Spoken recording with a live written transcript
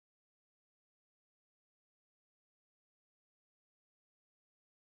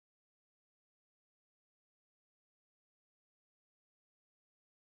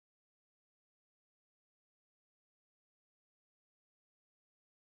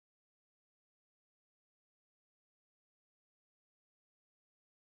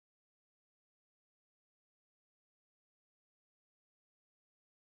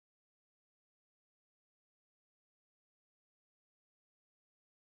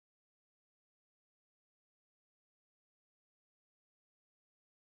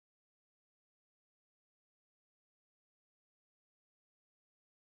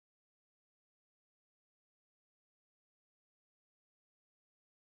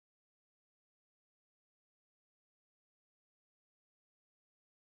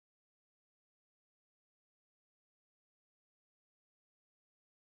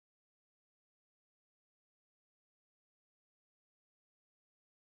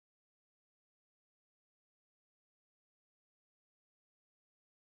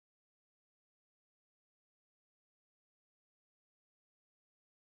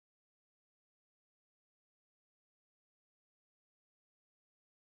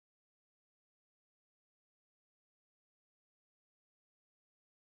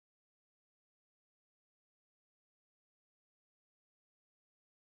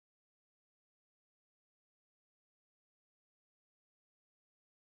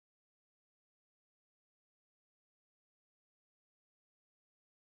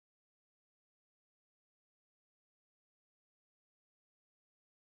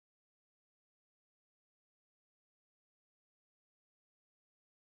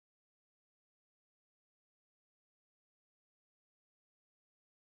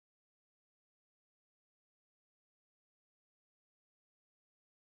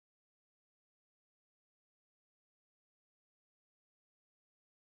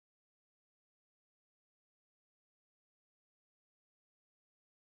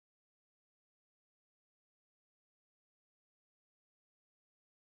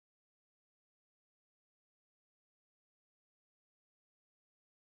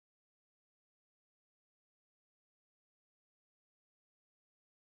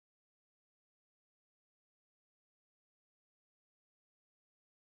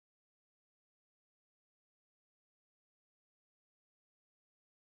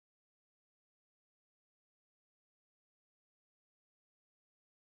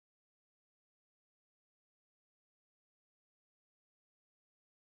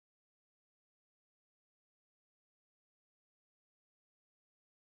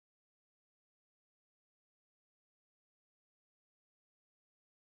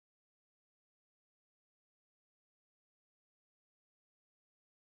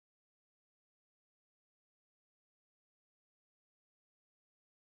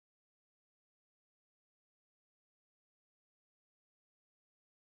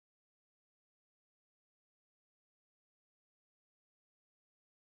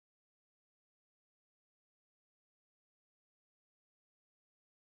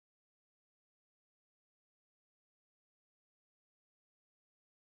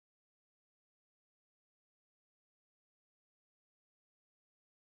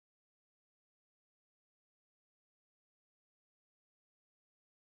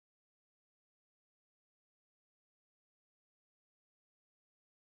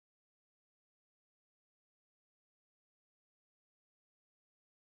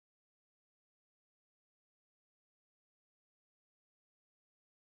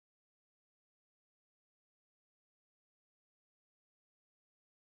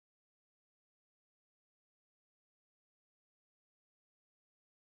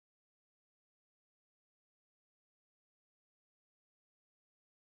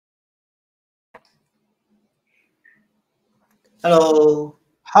Hello.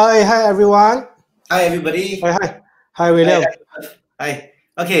 Hi everyone. Hi, everybody. Hi, Hi. William. Hi.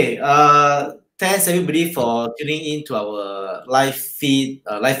 Okay. Thanks everybody for tuning in to our live feed,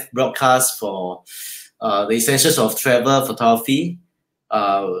 live broadcast for the essentials of travel photography.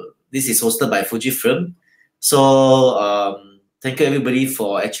 Uh, this is hosted by Fujifilm. So thank you everybody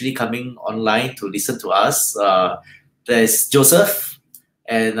for actually coming online to listen to us. There's Joseph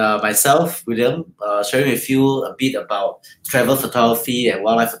and myself, William, sharing with you a bit about travel photography and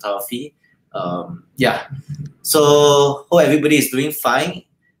wildlife photography. Yeah. So hope everybody is doing fine.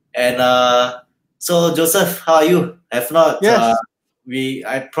 And so Joseph, how are you? Have not Yes. we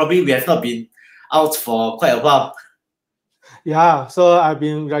have not been out for quite a while. Yeah. So I've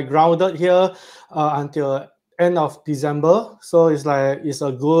been like grounded here until end of December. So it's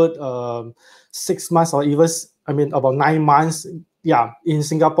a good 6 months or even about 9 months. Yeah, in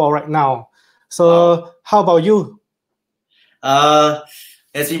Singapore right now. So Wow. how about you? Uh,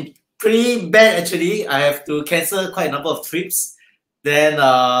 it's been pretty bad actually. I have to cancel quite a number of trips. Then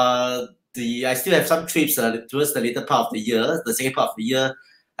I still have some trips towards the later part of the year, the second part of the year.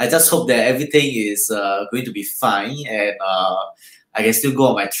 I just hope that everything is going to be fine and I can still go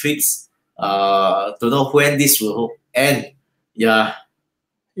on my trips. Don't know when this will end. Yeah.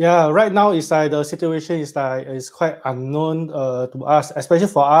 Yeah, right now it's like the situation is like it's quite unknown to us, especially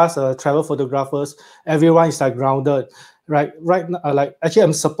for us travel photographers. Everyone is like grounded, right? Right now, like actually,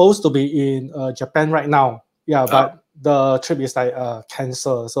 I'm supposed to be in Japan right now. Yeah, Uh, but the trip is like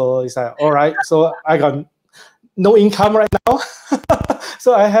cancelled. So it's like all right. So I got no income right now,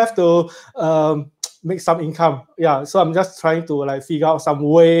 so I have to make some income. Yeah, so I'm just trying to like figure out some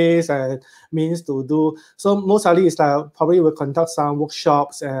ways and means to do. So mostly it's like probably will conduct some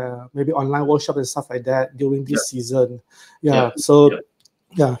workshops and maybe online workshops and stuff like that during yeah, this season. yeah, Yeah, so yeah.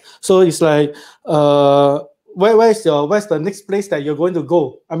 yeah, so it's like where's the next place that you're going to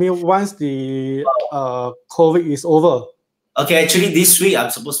go? I mean, once the COVID is over. Okay, actually, this week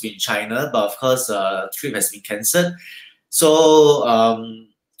I'm supposed to be in China, but of course, trip has been cancelled. So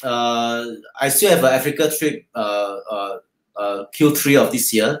I still have an Africa trip Q3 of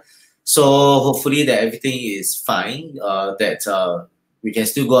this year. So hopefully that everything is fine. That we can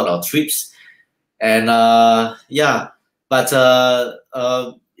still go on our trips. And yeah, but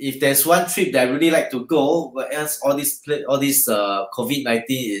if there's one trip that I really like to go, once all this COVID-19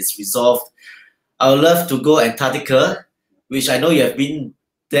 is resolved, I would love to go Antarctica, which I know you have been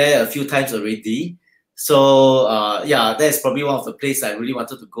there a few times already. So yeah, that's probably one of the places I really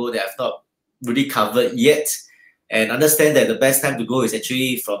wanted to go that I've not really covered yet. And understand that the best time to go is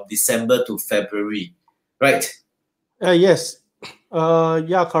actually from December to February, right? Yes.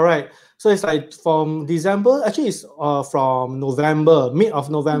 Yeah, correct. So it's like from December, actually it's from November, mid of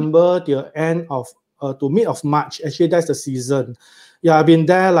November till end of to mid of March. Actually, that's the season. Yeah, I've been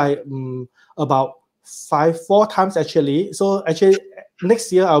there like about 4 times actually. So actually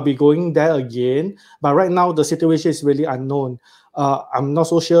next year I'll be going there again. But right now the situation is really unknown. I'm not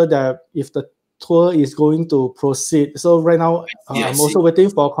so sure that if the tour is going to proceed. So right now I I'm see. also waiting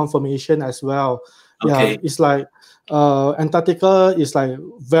for confirmation as well. Yeah, Okay. it's like Antarctica is like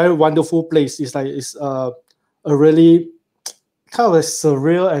very wonderful place. It's a really kind of a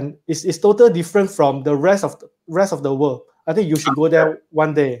surreal and it's totally different from the rest of the world. I think you should go there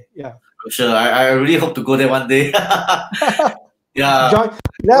one day. Yeah. Sure. I really hope to go there one day. Yeah. Join.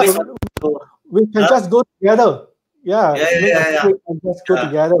 Yeah, Always want to go. we can Huh? just go together. Yeah, Yeah, yeah, make a yeah, yeah. trip and just go Yeah.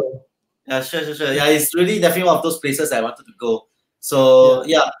 together. Yeah, sure. Yeah, it's really definitely one of those places I wanted to go. Yeah. So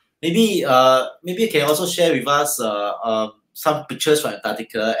yeah, maybe you can also share with us some pictures from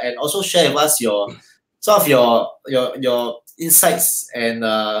Antarctica and also share with us some of your insights and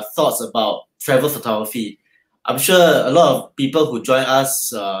thoughts about travel photography. I'm sure a lot of people who join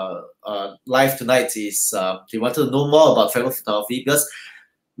us live tonight is they want to know more about travel photography because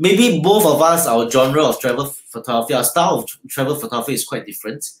maybe both of us, our genre of travel photography, our style of travel photography is quite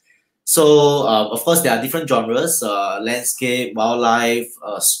different. So, of course, there are different genres, landscape, wildlife,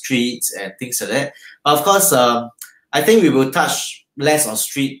 street, and things like that. But of course, I think we will touch less on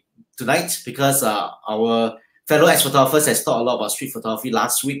street tonight because our fellow ex-photographers has talked a lot about street photography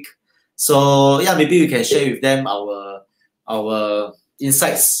last week. So, yeah, maybe we can share with them our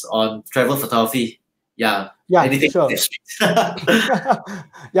insights on travel photography. Yeah, Yeah, anything sure. street.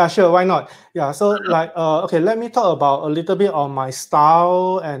 Yeah, sure. Why not? Yeah. So like, okay, let me talk about a little bit on my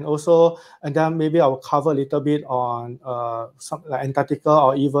style and then maybe I will cover a little bit on some like Antarctica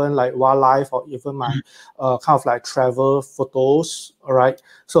or even like wildlife or even my kind of like travel photos. All right.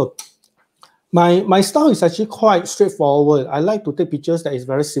 So my style is actually quite straightforward. I like to take pictures that is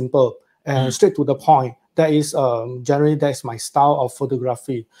very simple and straight to the point. that is generally that's my style of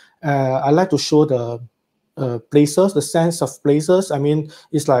photography. I like to show the places, the sense of places. I mean,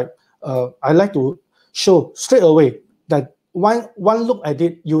 it's like I like to show straight away that one look at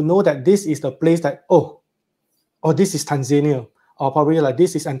it, you know that this is the place that or this is Tanzania, or probably like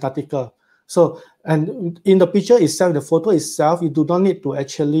this is Antarctica. So, and in the picture itself, the photo itself, you do not need to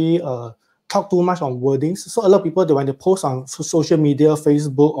actually talk too much on wordings. So a lot of people, when they post on social media,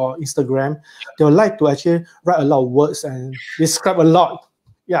 Facebook or Instagram, they would like to actually write a lot of words and describe a lot.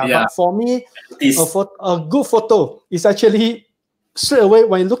 Yeah. But for me, a good photo is actually straight away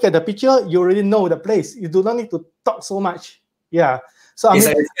when you look at the picture, you already know the place. You do not need to talk so much. Yeah. So I mean,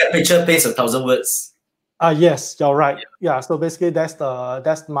 like a picture paints 1,000 words. Yes, you're right. Yeah. So basically, that's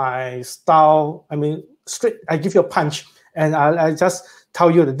my style. I mean, straight. I give you a punch, and I just tell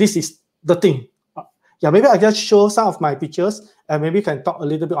you that this is the thing. Yeah. Maybe I just show some of my pictures, and maybe you can talk a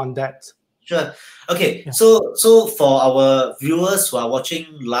little bit on that. Sure. Okay. Yeah. So for our viewers who are watching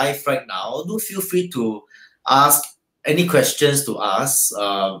live right now, do feel free to ask any questions to us.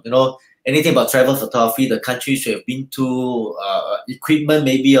 Anything about travel photography, the countries you have been to, equipment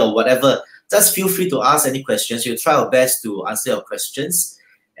maybe, or whatever. Just feel free to ask any questions. We'll try our best to answer your questions.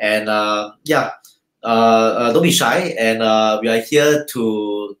 And don't be shy. And we are here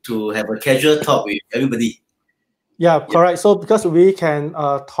to have a casual talk with everybody. Yeah, correct. So because we can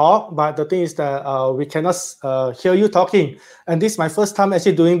talk, but the thing is that we cannot hear you talking. And this is my first time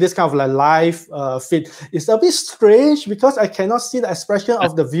actually doing this kind of like live feed. It's a bit strange because I cannot see the expression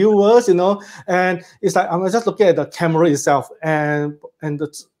of the viewers, and it's like I'm just looking at the camera itself and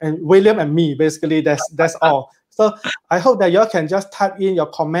William and me, basically that's all. So I hope that y'all can just type in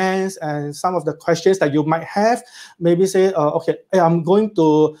your comments and some of the questions that you might have. Maybe say, okay, I'm going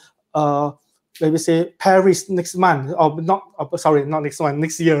to maybe say Paris next month, or not next month,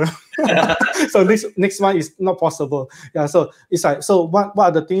 next year. So next month is not possible. Yeah, so it's like, so what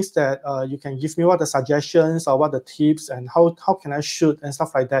are the things that you can give me? What are the suggestions or what are the tips, and how can I shoot and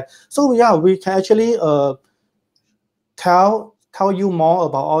stuff like that? So yeah, we can actually tell you more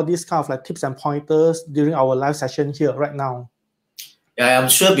about all these kind of like tips and pointers during our live session here right now. Yeah, I'm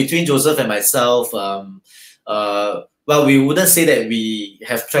sure between Joseph and myself, well, we wouldn't say that we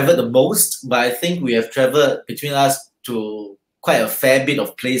have traveled the most, but I think we have traveled between us to quite a fair bit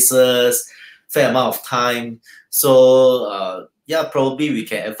of places, fair amount of time. So yeah, probably we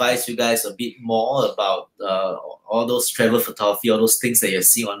can advise you guys a bit more about all those travel photography, all those things that you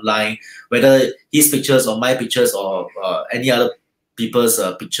see online, whether his pictures or my pictures or any other people's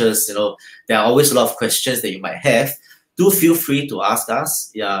pictures. There are always a lot of questions that you might have. Do feel free to ask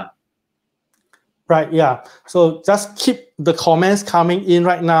us. Yeah. Right, yeah. So just keep the comments coming in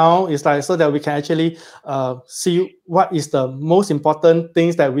right now. It's like so that we can actually see what is the most important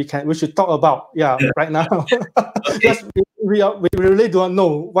things that we should talk about. Yeah, right now. Because we really don't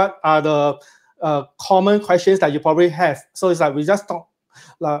know what are the common questions that you probably have. So it's like we just talk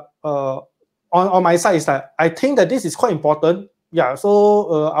like on my side. It's like I think that this is quite important. Yeah,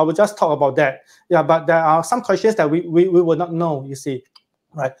 so I will just talk about that. Yeah, but there are some questions that we will not know. You see.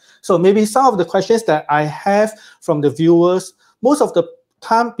 Right. So maybe some of the questions that I have from the viewers, most of the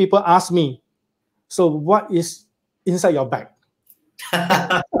time people ask me, so what is inside your bag?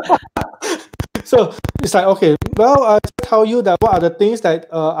 So it's like, okay, well, I'll tell you that what are the things that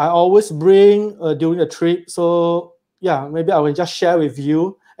I always bring during the trip. So yeah, maybe I will just share with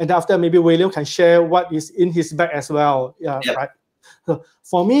you. And after maybe William can share what is in his bag as well. Yeah. Right. So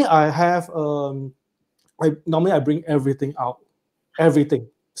for me, I have, normally I bring everything out. Everything.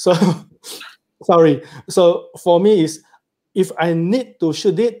 So sorry. So for me is if I need to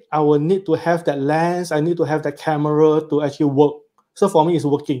shoot it, I will need to have that lens. I need to have that camera to actually work. So for me, it's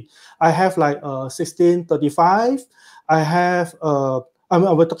working. I have like 16-35. I have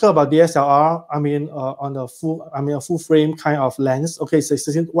we're talking about DSLR. I mean a full frame kind of lens. Okay, so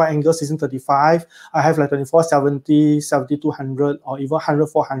 16 wide angle 16-35. I have like 24-70, 70-200, or even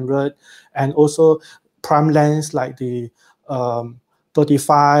 100-400, and also prime lens like the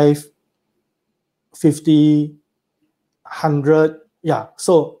 35, 50, 100. Yeah,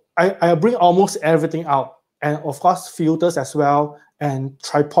 so I bring almost everything out, and of course filters as well, and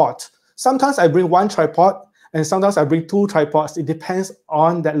tripod. Sometimes I bring one tripod, and sometimes I bring two tripods. It depends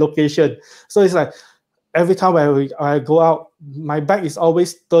on that location. So it's like every time I go out, my bag is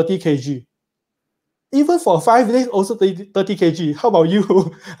always 30 kg. Even for 5 days, also 30 kg. How about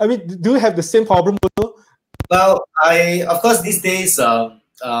you? I mean, do you have the same problem also? Well, of course these days,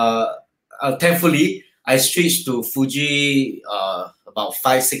 thankfully, I switched to Fuji about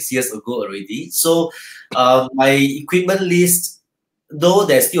 5-6 years ago already. So my equipment list though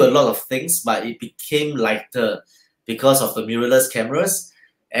there's still a lot of things, but it became lighter because of the mirrorless cameras.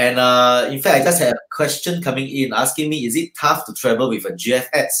 And in fact, I just had a question coming in asking me, is it tough to travel with a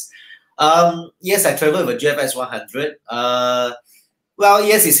GFX? Yes, I travel with a GFX 100. Well,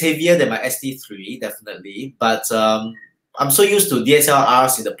 yes, it's heavier than my SD3, definitely. But I'm so used to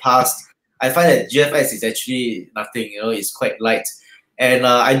DSLRs in the past. I find that GFX is actually nothing, it's quite light. And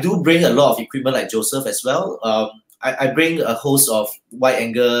I do bring a lot of equipment like Joseph as well. I bring a host of wide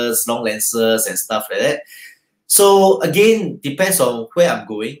angles, long lenses, and stuff like that. So again, depends on where I'm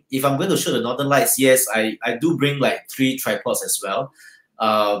going. If I'm going to shoot the Northern Lights, yes, I do bring like 3 tripods as well.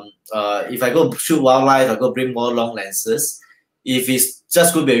 If I go shoot wildlife, I go bring more long lenses. If it's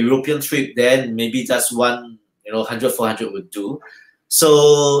just going to be a European trip, then maybe just one, 100, 400 would do.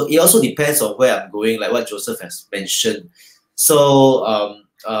 So it also depends on where I'm going, like what Joseph has mentioned. So,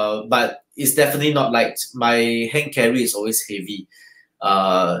 but it's definitely not light. My hand carry is always heavy.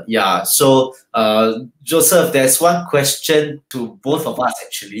 Yeah. So, Joseph, there's one question to both of us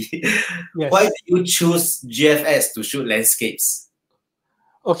actually. Yes. Why did you choose GFX to shoot landscapes?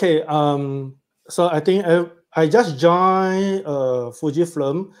 Okay. So I think I just joined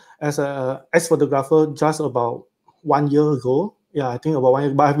Fujifilm as a photographer just about 1 year ago. Yeah, I think about 1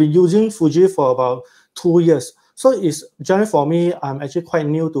 year. But I've been using Fuji for about 2 years. So it's generally for me, I'm actually quite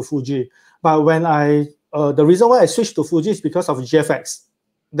new to Fuji. But when the reason why I switched to Fuji is because of GFX.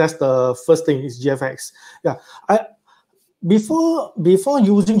 That's the first thing, is GFX. Yeah, before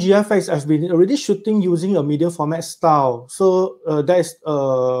using GFX, I've been already shooting using a medium format style. So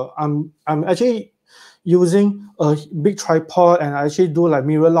I'm actually using a big tripod, and I actually do like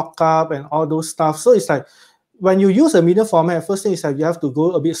mirror lockup and all those stuff. So it's like, when you use a medium format, first thing is that you have to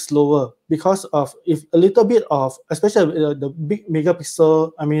go a bit slower because of if a little bit of, especially the big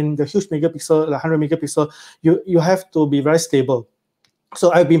megapixel, I mean the huge megapixel, the 100 megapixel, you have to be very stable.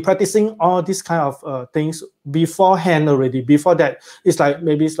 So I've been practicing all these kind of things beforehand already. Before that, it's like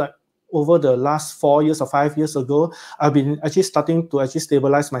over the last 4 years or 5 years ago, I've been actually starting to actually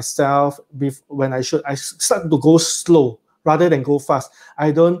stabilize myself. When I shoot, I start to go slow rather than go fast. I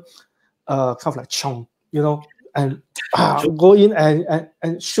don't kind of like chong, and go in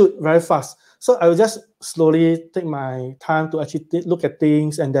and shoot very fast. So I will just slowly take my time to actually look at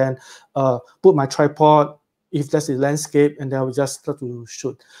things, and then put my tripod, if that's a landscape, and then I will just start to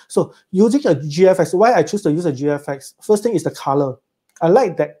shoot. So using a GFX, why I choose to use a GFX? First thing is the color. I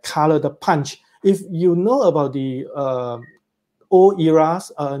like that color, the punch. If you know about the old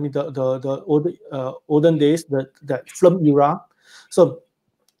eras, the olden days, that film era. So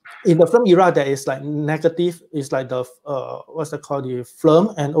in the film era, there is like negative, is like the what's it called, the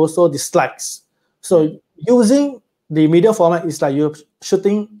film, and also the slides. So using the medium format is like you're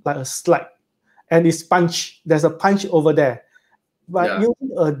shooting like a slide, and it's punch. There's a punch over there. But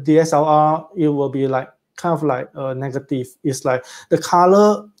using a DSLR, it will be like kind of like negative. It's like the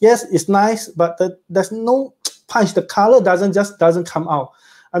color, yes, it's nice, but there's no punch. The color doesn't come out.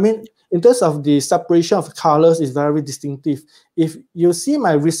 I mean, in terms of the separation of colors, is very distinctive. If you see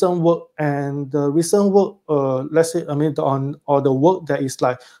my recent work and the recent work, let's say, I mean, the work that is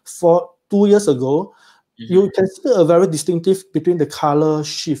like 2 years ago, you can see a very distinctive between the color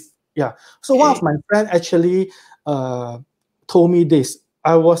shift. Yeah. So one of my friends actually told me this.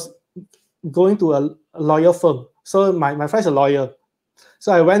 I was going to a lawyer firm. So my friend's a lawyer.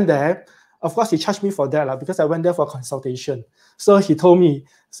 So I went there. Of course, he charged me for that because I went there for consultation. So he told me,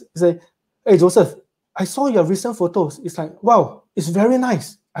 he said, "Hey, Joseph, I saw your recent photos. It's like, wow, it's very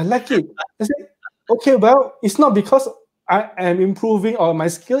nice. I like it." I said, "Okay, well, it's not because I am improving or my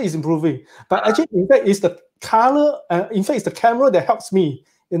skill is improving, but actually, in fact, it's the color. In fact, it's the camera that helps me.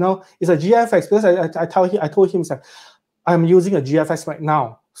 It's a GFX, because I told him that I'm using a GFX right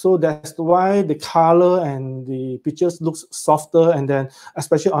now. So that's why the color and the pictures looks softer, and then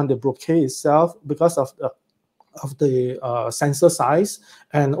especially on the bokeh itself, because of the sensor size,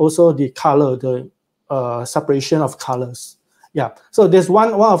 and also the color, the separation of colors. Yeah. So there's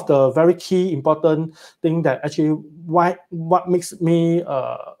one of the very key important thing that actually what makes me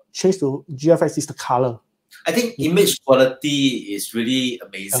change to GFX is the color. I think image quality is really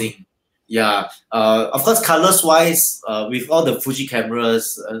amazing. Yeah. Of course, colors wise, with all the Fuji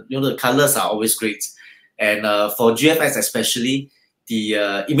cameras, the colors are always great. And for GFX especially,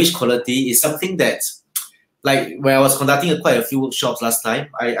 the image quality is something that, like when I was conducting quite a few workshops last time,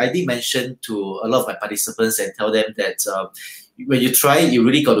 I did mention to a lot of my participants and tell them that when you try it, you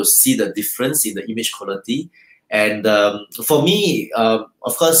really got to see the difference in the image quality. And for me,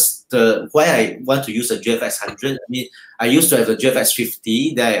 of course, the why I want to use a GFX 100, I mean, I used to have a GFX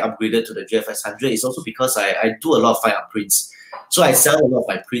 50, then I upgraded to the GFX 100, is also because I do a lot of fine art prints. So I sell a lot of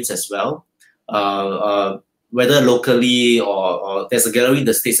my prints as well, whether locally or there's a gallery in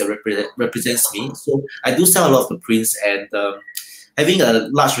the States that represents me. So I do sell a lot of the prints, and having a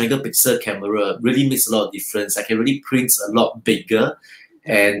large megapixel camera really makes a lot of difference. I can really print a lot bigger,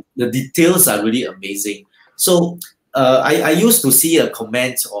 and the details are really amazing. So I used to see a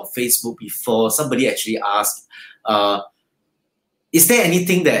comment on Facebook before. Somebody actually asked, is there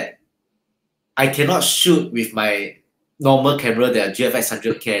anything that I cannot shoot with my normal camera that a GFX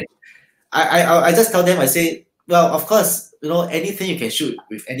 100 can? I just tell them, I say, well, of course, you know, anything you can shoot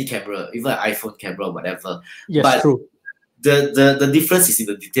with any camera, even an iPhone camera or whatever. Yes, but true. The difference is in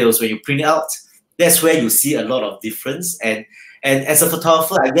the details. When you print it out, that's where you see a lot of difference. And as a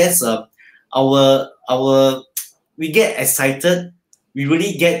photographer, I guess we get excited. We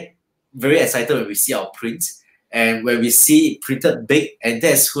really get very excited when we see our print, and when we see it printed big, and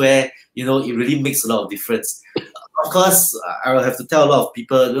that's where, you know, it really makes a lot of difference. Of course, I will have to tell a lot of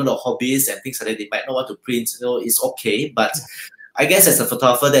people, you know, hobbyists and things like that, they might not want to print. You know, it's okay, but I guess as a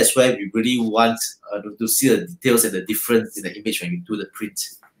photographer, that's where we really want to see the details and the difference in the image when we do the print.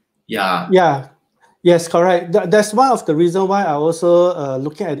 Yeah. Yeah. Yes, correct. That's one of the reasons why I also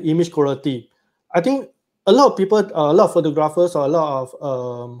looking at image quality. I think a lot of people, a lot of photographers or a lot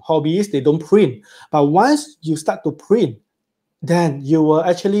of hobbyists, they don't print. But once you start to print, then you will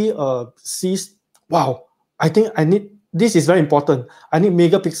actually see, wow, I think I need, this is very important. I need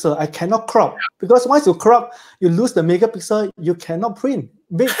megapixel. I cannot crop, because once you crop, you lose the megapixel. You cannot print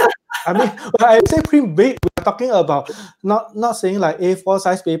big. I mean, when I say print big, we're talking about not saying like A4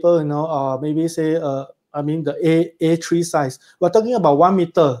 size paper, you know, or maybe say I mean the A3 size. We're talking about 1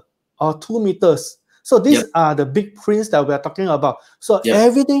 meter or 2 meters. So these are the big prints that we're talking about. So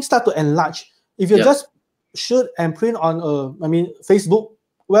everything start to enlarge. If you just shoot and print on I mean Facebook,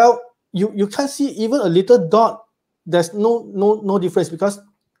 well, you can't see even a little dot. There's no difference, because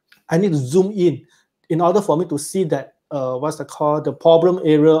I need to zoom in order for me to see that what's the called, the problem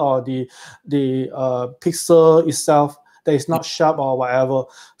area, or the pixel itself that is not sharp or whatever.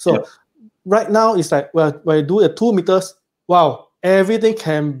 So right now it's like, well, when you do the 2 meters, wow, everything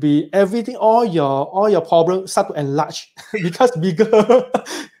can be, everything, all your problems start to enlarge because bigger.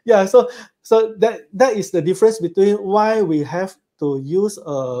 Yeah, so that is the difference between why we have to use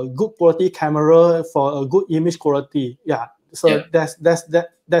a good quality camera for a good image quality. Yeah, so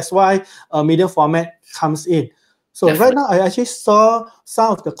that's why a medium format comes in. So right now, I actually saw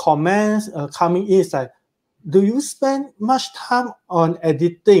some of the comments coming in. It's like, do you spend much time on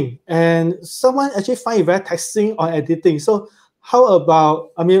editing? And someone actually find it very taxing on editing. So how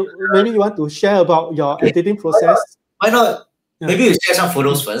about, I mean, maybe you want to share about your editing process? Why not? Maybe we share some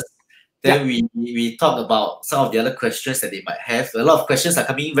photos first. Then we talk about some of the other questions that they might have. A lot of questions are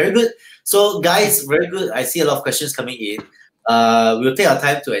coming in. Very good. So guys, very good. I see a lot of questions coming in. We'll take our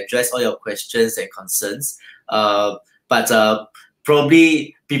time to address all your questions and concerns. But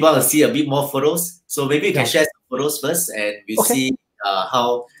probably people want to see a bit more photos. So maybe you can share some photos first, and we see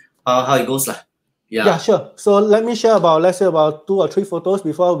how it goes lah. Yeah, sure. So let me share about, let's say, about 2 or 3 photos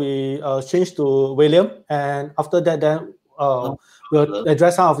before we change to William, and after that, then we'll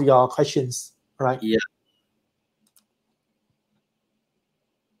address some of your questions, right? Yeah.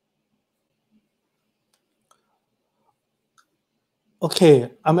 Okay,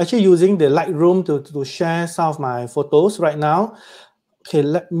 I'm actually using the Lightroom to share some of my photos right now. Okay,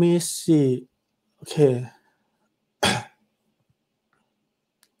 let me see. Okay.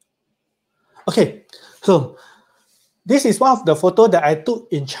 Okay, so this is one of the photos that I took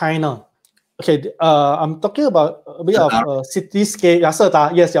in China. Okay, I'm talking about a bit of cityscape. Yeah,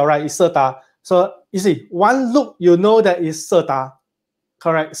 Seda. Yes, you're right. It's Seda. So you see, one look, you know that is Seda.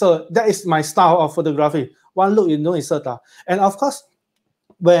 Correct. So that is my style of photography. One look, you know it's Seda. And of course,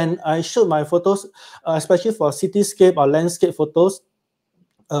 when I shoot my photos, especially for cityscape or landscape photos,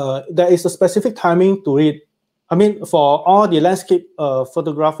 there is a specific timing to it. I mean, for all the landscape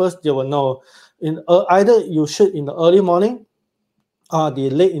photographers, they will know. Either you shoot in the early morning or the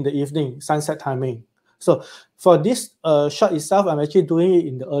late in the evening, sunset timing. So for this shot itself, I'm actually doing it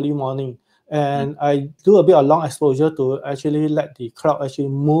in the early morning. And I do a bit of long exposure to actually let the cloud actually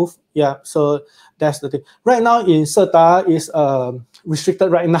move. Yeah, so that's the thing. Right now in Seda is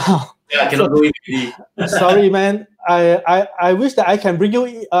restricted right now. Yeah, I cannot do it. Sorry, man. I wish that I can bring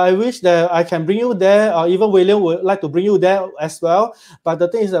you. I wish that I can bring you there, or even William would like to bring you there as well. But the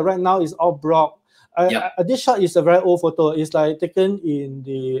thing is that right now it's all blocked. This shot is a very old photo. It's like taken in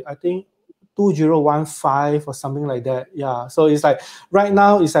the, I think, 2015 or something like that. Yeah. So it's like right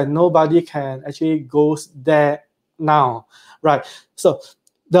now it's like nobody can actually go there now. Right. So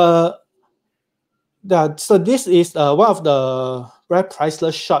so this is one of the very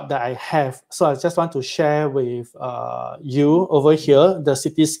priceless shot that I have. So I just want to share with you over here, the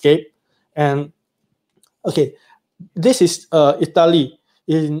cityscape. And okay, this is Italy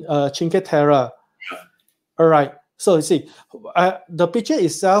in Cinque Terre. All right. So you see, the picture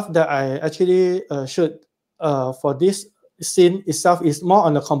itself that I actually shoot for this scene itself is more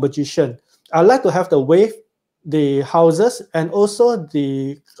on the composition. I like to have the wave, the houses, and also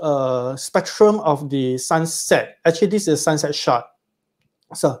the spectrum of the sunset. Actually, this is a sunset shot.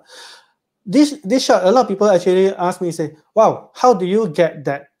 So this shot, a lot of people actually ask me, say, "Wow, how do you get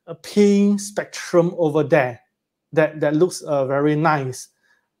that pink spectrum over there? That looks very nice."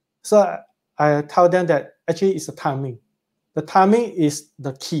 So I tell them that actually it's the timing. The timing is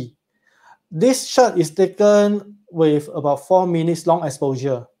the key. This shot is taken with about 4 minutes long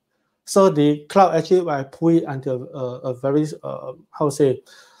exposure. So the cloud actually, I pull it until a very, how to say,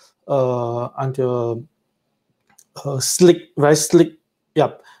 until slick, very slick.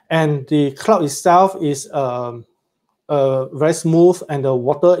 Yep. And the cloud itself is very smooth, and the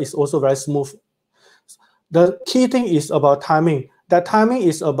water is also very smooth. The key thing is about timing. That timing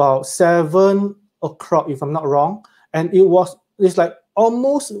is about 7 o'clock, if I'm not wrong. And it's like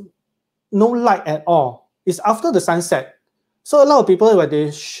almost no light at all. It's after the sunset. So a lot of people, when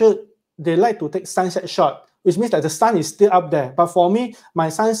they shoot, they like to take sunset shot, which means that the sun is still up there. But for me, my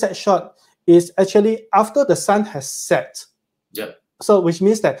sunset shot is actually after the sun has set. Yep. So which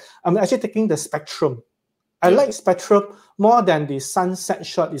means that I'm actually taking the spectrum. I like spectrum more than the sunset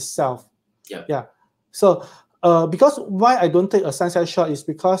shot itself. Yep. Yeah. So because why I don't take a sunset shot is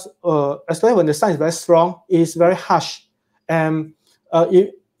because especially when the sun is very strong, it's very harsh, and it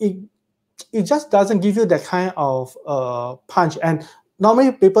just doesn't give you that kind of punch. And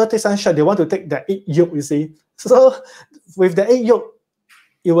normally people take sunset shot, they want to take the egg yolk, you see. So with the egg yolk,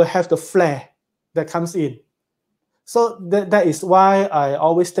 you will have the flare that comes in. So that is why I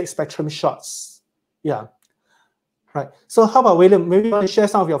always take spectrum shots. Yeah. Right. So how about William? Maybe you want to share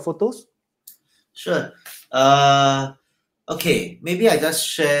some of your photos? Sure. Okay, maybe I just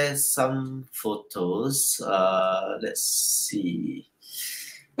share some photos. Let's see.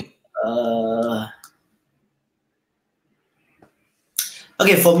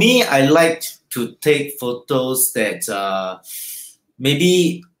 Okay, for me, I like to take photos that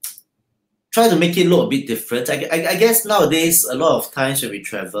maybe try to make it look a bit different. I guess nowadays, a lot of times when we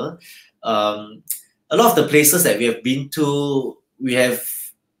travel, a lot of the places that we have been to, we have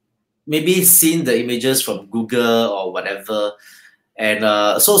maybe seen the images from Google or whatever. And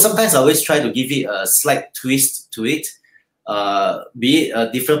so sometimes I always try to give it a slight twist to it, be it a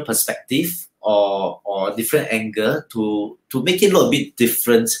different perspective or different angle to make it look a bit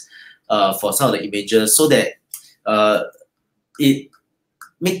different for some of the images, so that it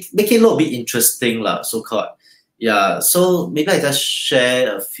make it look a bit interesting, so called. Yeah, so maybe I just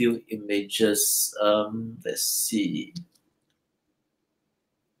share a few images. Let's see.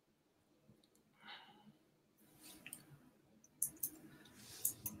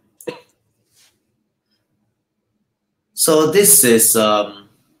 So this is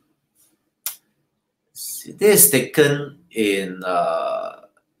taken in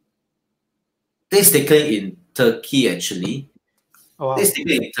Turkey, actually. Oh, wow. This is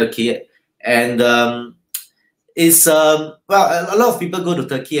taken in Turkey, and it's well, a lot of people go to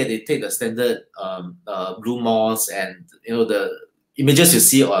Turkey and they take the standard blue malls and the images you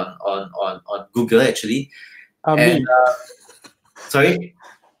see on Google, actually. And Me. sorry.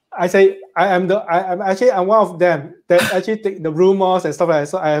 I say I'm one of them that actually take the rumors and stuff like that.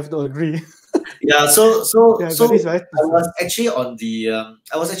 So I have to agree. Yeah, so Yeah, I very was actually on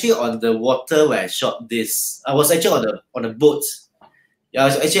the water where I shot this. I was actually on a boat. Yeah, I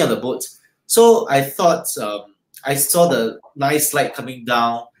was actually on the boat. So I thought I saw the nice light coming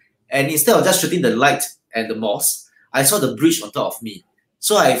down, and instead of just shooting the light and the moss, I saw the bridge on top of me.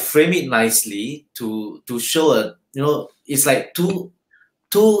 So I frame it nicely to show it's like two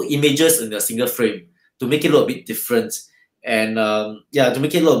images in a single frame to make it look a bit different, and to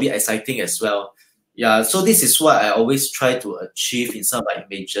make it look a bit exciting as well. Yeah, so this is what I always try to achieve in some of my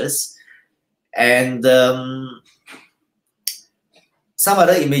images. And some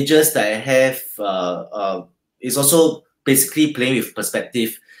other images that I have is also basically playing with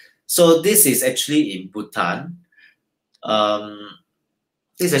perspective. So this is actually in Bhutan.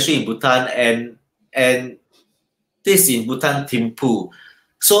 This is actually in Bhutan, and this in Bhutan Thimphu.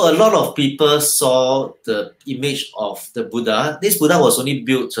 So a lot of people saw the image of the Buddha. This Buddha was only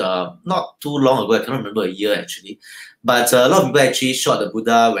built not too long ago. I cannot remember a year actually, but a lot of people actually shot the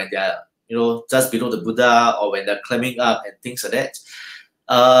Buddha when they are, you know, just below the Buddha or when they're climbing up and things like that.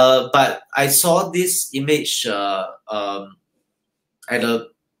 But I saw this image at a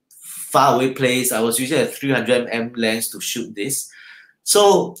far away place. I was using a 300mm lens to shoot this.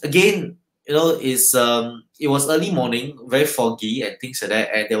 So again, you know, it was early morning, very foggy and things like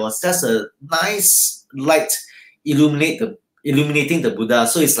that, and there was just a nice light illuminating the Buddha.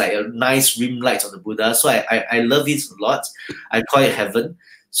 So it's like a nice rim light on the Buddha. So I love it a lot. I call it heaven.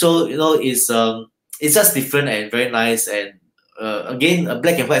 So you know, it's just different and very nice. And again, a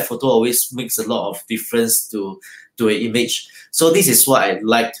black and white photo always makes a lot of difference to an image. So this is what I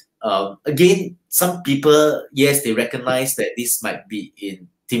liked. Again, some people, yes, they recognize that this might be in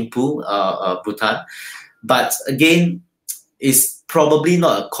Thimphu, Bhutan, but again, it's probably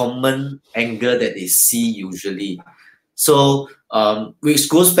not a common angle that they see usually. So, which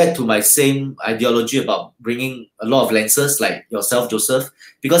goes back to my same ideology about bringing a lot of lenses like yourself, Joseph,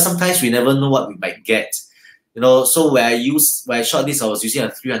 because sometimes we never know what we might get. You know, so when I shot this, I was using a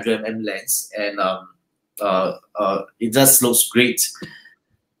 300mm lens, and it just looks great.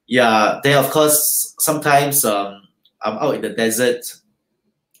 Yeah, then of course, sometimes I'm out in the desert.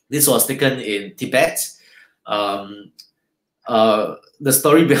 This was taken in Tibet. The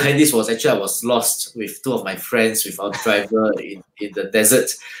story behind this was actually I was lost with two of my friends with our driver in the desert.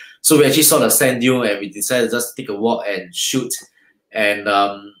 So we actually saw the sand dune and we decided to just take a walk and shoot. And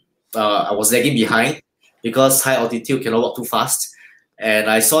I was lagging behind because high altitude cannot walk too fast. And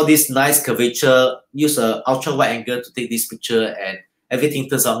I saw this nice curvature, use an ultra wide angle to take this picture, and everything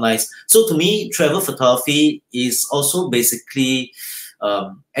turns out nice. So to me, travel photography is also basically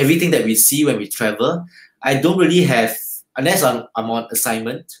everything that we see when we travel. I don't really have, unless I'm on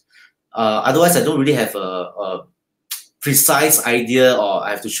assignment, otherwise I don't really have a precise idea, or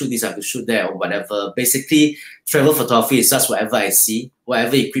I have to shoot this, I have to shoot that, or whatever. Basically, travel photography is just whatever I see,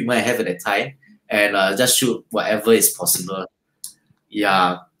 whatever equipment I have at the time, and just shoot whatever is possible.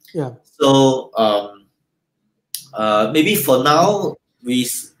 Yeah. Yeah. So maybe for now, we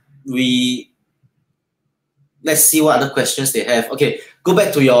let's see what other questions they have. Okay, go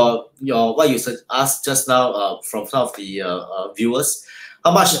back to your what you asked just now from some of the viewers.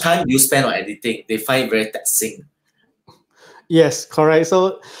 How much time do you spend on editing? They find it very taxing. Yes, correct.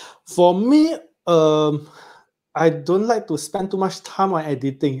 So for me, I don't like to spend too much time on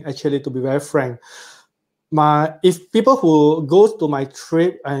editing, actually, to be very frank. If people who go to my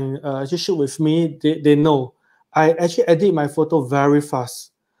trip and actually shoot with me, they know I actually edit my photo very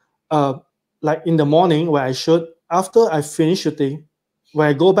fast. Like in the morning when I shoot, after I finish shooting, when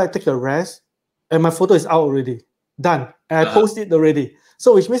I go back take a rest, and my photo is out already, done, and I post it already.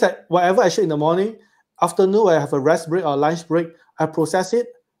 So which means that whatever I shoot in the morning, afternoon when I have a rest break or lunch break, I process it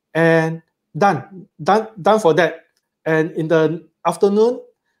and done for that. And in the afternoon,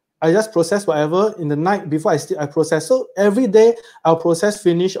 I just process whatever. In the night before I sleep, I process. So every day I'll process,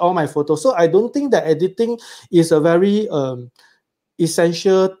 finish all my photos. So I don't think that editing is a very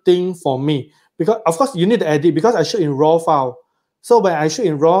essential thing for me, because of course you need to edit, because I shoot in raw file. So when I shoot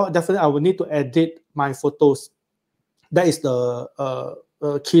in raw, definitely I will need to edit my photos. That is the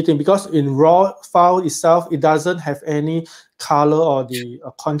key thing, because in raw file itself, it doesn't have any color or the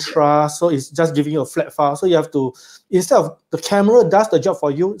contrast, so it's just giving you a flat file. So you have to, instead of the camera does the job for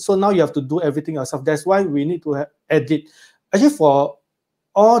you, so now you have to do everything yourself. That's why we need to edit. Actually, for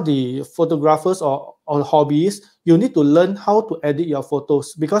all the photographers or hobbyists, you need to learn how to edit your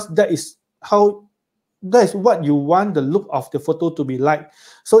photos, because that is what you want the look of the photo to be like.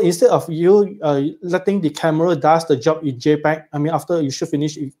 So instead of you letting the camera does the job in JPEG, I mean, after you should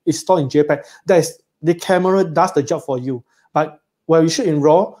finish, it's stored in JPEG, that is, the camera does the job for you. But when you shoot in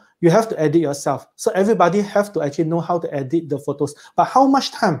RAW, you have to edit yourself. So everybody have to actually know how to edit the photos. But how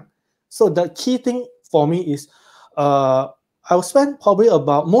much time? So the key thing for me is, I'll spend probably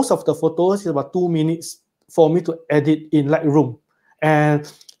about, most of the photos is about 2 minutes for me to edit in Lightroom.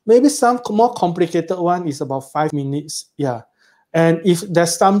 And maybe some more complicated one is about 5 minutes. Yeah. And if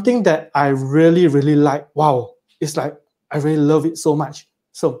there's something that I really, really like, wow, it's like, I really love it so much.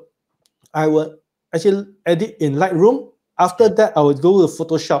 So I will actually edit in Lightroom. After that, I will go to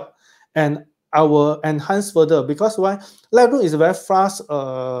Photoshop and I will enhance further, because why? Lightroom is a very fast,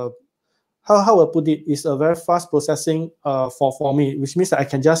 how I put it, is a very fast processing for me, which means that I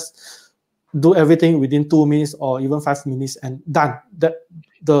can just do everything within 2 minutes or even 5 minutes and done.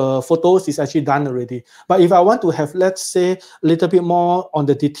 the photos is actually done already. But if I want to have, let's say, a little bit more on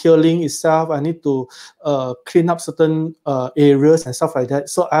the detailing itself, I need to clean up certain areas and stuff like that.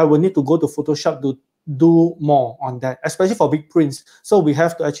 So I will need to go to Photoshop to do more on that, especially for big prints. So we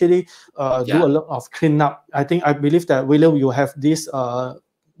have to actually do a lot of cleanup. I believe that William, you have this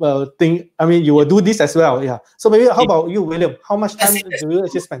thing. I mean, you will do this as well. Yeah. So maybe how about you, William? How much time do you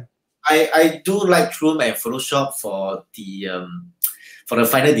actually spend? I do Lightroom and Photoshop for the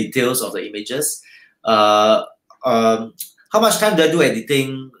final details of the images. How much time do I do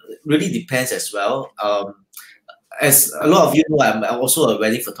editing really depends as well. As a lot of you know, I'm also a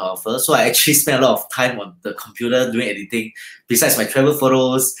wedding photographer, so I actually spend a lot of time on the computer doing editing. Besides my travel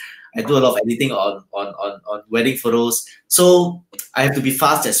photos, I do a lot of editing on wedding photos. So I have to be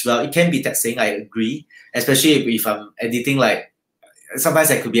fast as well. It can be taxing, I agree, especially if I'm editing like, sometimes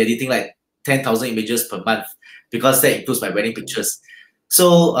I could be editing like 10,000 images per month because that includes my wedding pictures.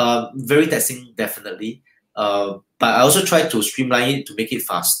 So very taxing, definitely. But I also try to streamline it to make it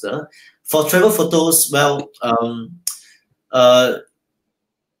faster. For travel photos, well,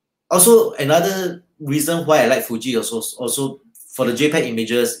 also another reason why I like Fuji also for the JPEG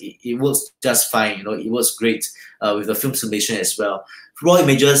images, it works just fine. You know, it works great with the film simulation as well. Raw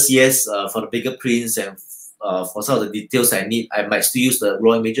images, yes, for the bigger prints and for some of the details I need, I might still use the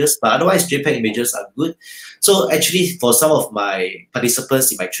raw images, but otherwise JPEG images are good. So actually, for some of my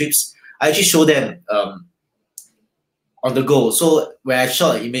participants in my trips, I actually show them on the go. So when I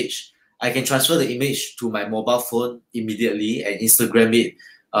shot an image, I can transfer the image to my mobile phone immediately and Instagram it.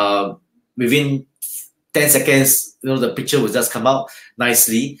 Within 10 seconds, you know, the picture will just come out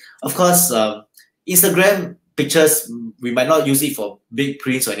nicely. Of course, Instagram pictures, we might not use it for big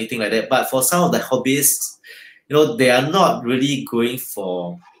prints or anything like that, but for some of the hobbyists, you know, they are not really going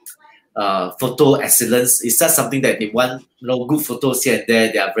for photo excellence. It's just something that they want, you know, good photos here and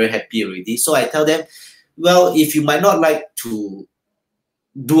there. They are very happy already. So I tell them, well, if you might not like to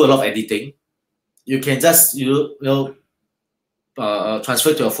do a lot of editing, you can just transfer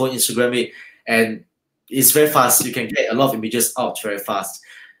to your phone, Instagram it, and it's very fast. You can get a lot of images out very fast.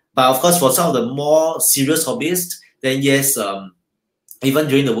 But of course, for some of the more serious hobbyists, then yes, even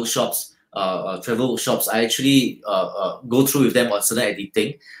during the workshops, travel workshops, I actually go through with them on certain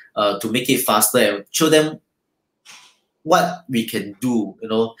editing to make it faster and show them what we can do, you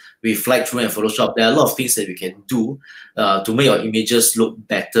know, with Lightroom and Photoshop. There are a lot of things that we can do to make your images look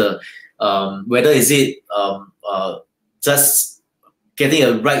better. Whether is it just getting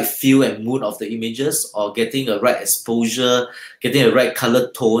a right feel and mood of the images, or getting a right exposure, getting a right color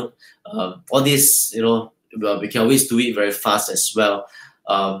tone. All this, you know, we can always do it very fast as well.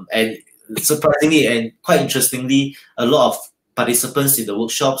 And surprisingly and quite interestingly, a lot of participants in the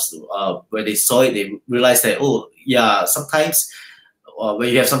workshops, when they saw it, they realized that, oh yeah, sometimes when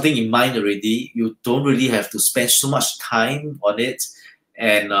you have something in mind already, you don't really have to spend so much time on it.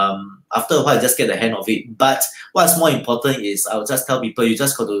 And after a while, just get the hang of it. But what's more important is, I would just tell people, you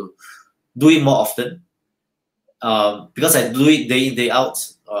just got to do it more often. Because I do it day in, day out,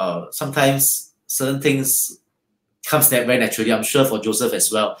 sometimes certain things comes very naturally. I'm sure for Joseph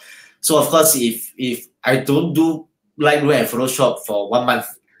as well. So of course, if I don't do Lightroom and Photoshop for 1 month,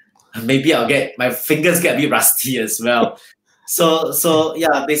 maybe my fingers get a bit rusty as well. So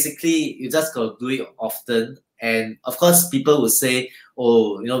yeah, basically you just got to do it often. And of course, people will say,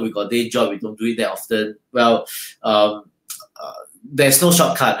 oh, you know, we got day job, we don't do it that often. Well, there's no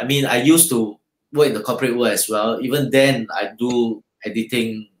shortcut. I mean, I used to work in the corporate world as well. Even then, I do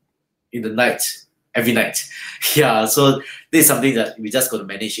editing in the night, every night. Yeah, so this is something that we just got to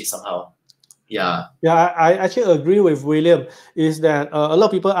manage it somehow. Yeah. Yeah, I actually agree with William. Is that a lot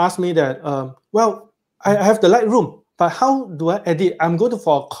of people ask me that, well, I have the Lightroom, but how do I edit? I'm going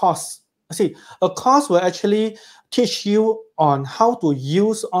for a course. See, a course will actually teach you on how to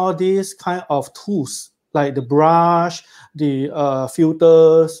use all these kind of tools, like the brush, the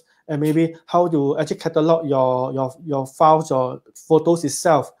filters, and maybe how to actually catalog your files or photos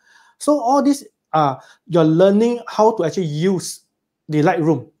itself. So all this, you're learning how to actually use the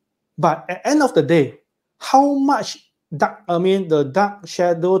Lightroom. But at the end of the day, how much the dark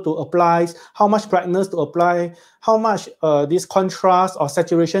shadow to apply, how much brightness to apply, how much this contrast or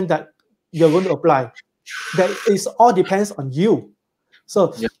saturation that you're going to apply, that is all depends on you.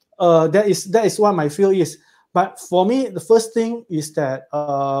 So yeah. That is what my feel is. But for me, the first thing is that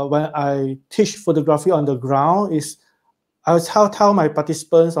when I teach photography on the ground, is I will tell my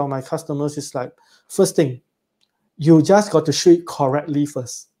participants or my customers is like, first thing, you just got to shoot it correctly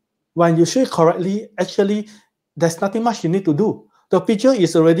first. When you shoot it correctly, actually, there's nothing much you need to do. The picture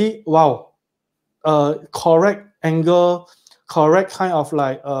is already, wow, correct angle, correct kind of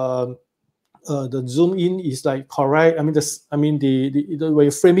like the zoom in is like correct. I mean the way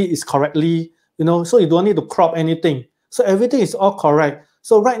you frame it is correctly, you know, so you don't need to crop anything. So everything is all correct.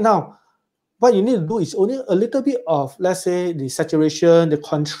 So right now, what you need to do is only a little bit of, let's say, the saturation, the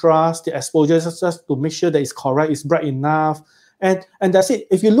contrast, the exposure, just to make sure that it's correct, it's bright enough. And that's it.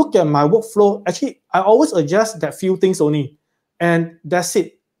 If you look at my workflow, actually, I always adjust that few things only. And that's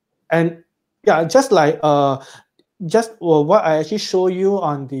it. And yeah, just like what I actually show you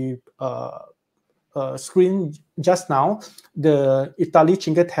on the screen just now, the Italy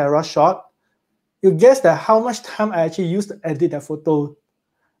Cinque Terre shot, you guess that how much time I actually used to edit that photo.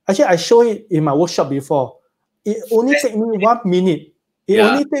 Actually, I showed it in my workshop before. It only took me 1 minute. It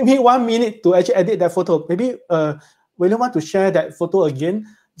only took me 1 minute to actually edit that photo. Maybe William want to share that photo again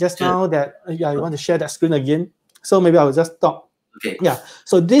just now that you want to share that screen again. So maybe I will just stop. Okay. Yeah.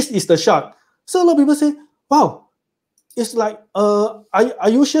 So this is the shot. So a lot of people say, wow, it's like, are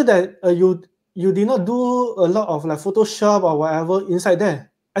you sure that you did not do a lot of like Photoshop or whatever inside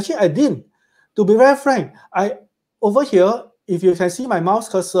there? Actually, I didn't. To be very frank, over here, if you can see my mouse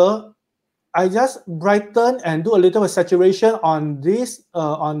cursor, I just brighten and do a little bit of saturation on this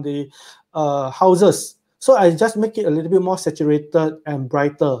on the houses. So I just make it a little bit more saturated and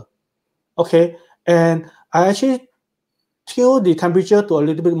brighter. Okay, and I actually tune the temperature to a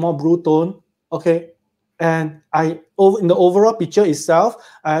little bit more blue tone. Okay, and in the overall picture itself,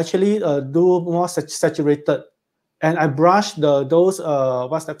 I actually do more saturated. And I brush those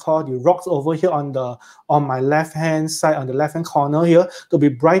what's that called, the rocks over here on my left hand side, on the left hand corner here, to be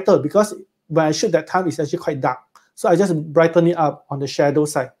brighter, because when I shoot that time it's actually quite dark. So I just brighten it up on the shadow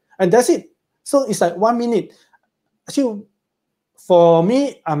side, and that's it. So it's like 1 minute. Actually, for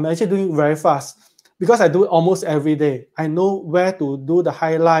me, I'm actually doing very fast because I do it almost every day. I know where to do the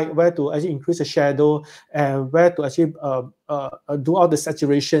highlight, where to actually increase the shadow, and where to actually do all the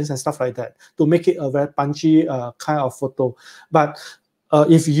saturations and stuff like that to make it a very punchy kind of photo. But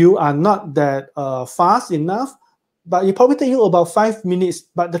if you are not that fast enough, but it probably take you about 5 minutes.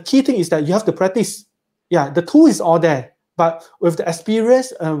 But the key thing is that you have to practice. Yeah, the tool is all there, but with the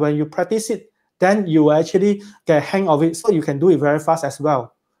experience, when you practice it, then you actually get a hang of it, so you can do it very fast as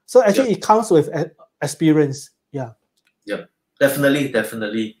well. So actually, it comes with experience. Yeah. Yeah,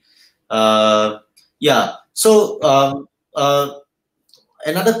 definitely. Yeah. So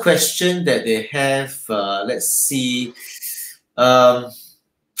another question that they have, let's see.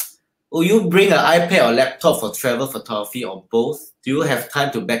 Will you bring an iPad or laptop for travel photography, or both? Do you have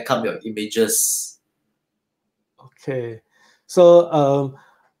time to back up your images? Okay. So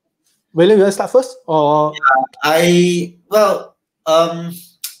William, you want to start first? Or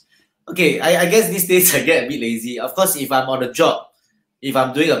okay, I guess these days I get a bit lazy. Of course, if I'm on a job, if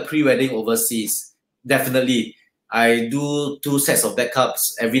I'm doing a pre-wedding overseas, definitely I do 2 sets of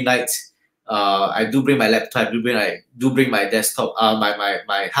backups every night. I do bring my laptop, I do bring my desktop,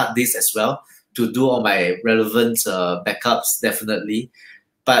 my hard disk as well, to do all my relevant backups, definitely.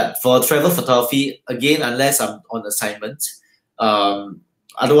 But for travel photography, again, unless I'm on assignment,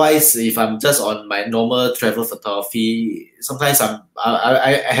 otherwise, if I'm just on my normal travel photography, sometimes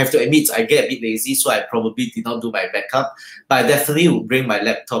I have to admit I get a bit lazy, so I probably did not do my backup. But I definitely would bring my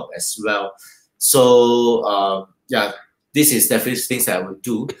laptop as well. So yeah, this is definitely things that I would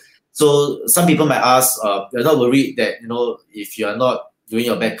do. So some people might ask, you're not worried that, if you're not doing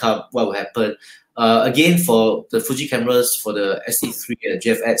your backup, what will happen? Again, for the Fuji cameras, for the SD3 and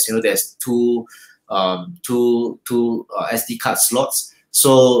GFX, there's two SD card slots.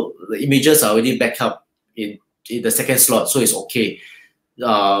 So the images are already backed up in the second slot, so it's okay.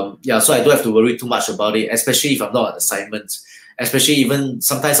 Yeah, so I don't have to worry too much about it, especially if I'm not on assignment. Especially even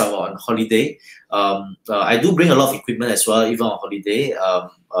sometimes I'm on holiday. I do bring a lot of equipment as well, even on holiday.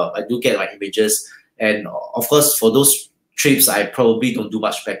 I do get my images, and of course for those trips I probably don't do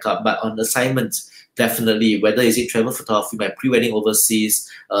much backup. But on assignment, definitely, whether is it travel photography, my pre-wedding overseas,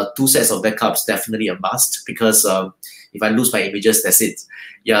 2 sets of backups definitely a must, because if I lose my images, that's it.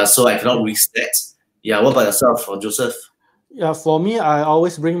 Yeah, so I cannot risk that. Yeah, what about yourself, Joseph? Yeah, for me, I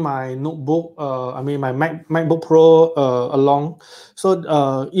always bring my notebook, my MacBook Pro along.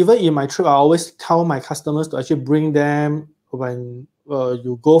 So even in my trip, I always tell my customers to actually bring them when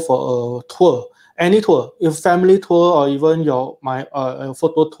you go for a tour, any tour, if family tour or even my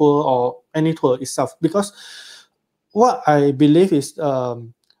photo tour or any tour itself. Because what I believe is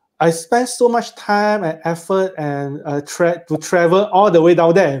I spend so much time and effort and to travel all the way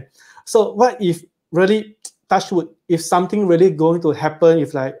down there. So what if really, touch wood, if something really going to happen,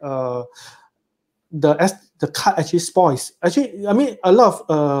 if like the the cut actually spoils. Actually, I mean, a lot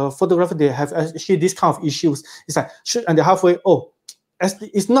of photographers, they have actually this kind of issues. It's like shoot and they're halfway. Oh,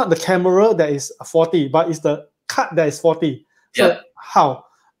 it's not the camera that is 40, but it's the cut that is 40. So how?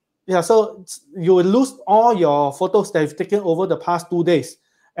 Yeah, so you will lose all your photos that you've taken over the past 2 days,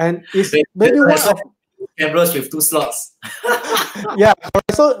 and it's maybe one of cameras with 2 slots. Yeah.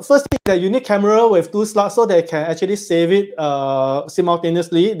 So first thing that you need camera with 2 slots so they can actually save it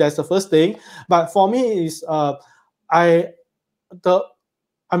simultaneously. That's the first thing. But for me is I'm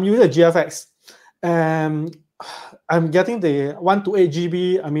using a GFX, and I'm getting the 128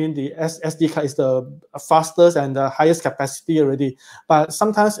 GB. I mean, the SD card is the fastest and the highest capacity already. But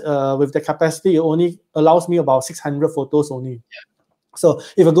sometimes with the capacity, it only allows me about 600 photos only. So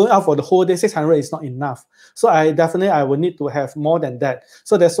if I'm going out for the whole day, 600 is not enough. So I will need to have more than that.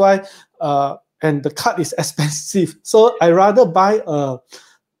 So that's why, and the card is expensive. So I rather buy a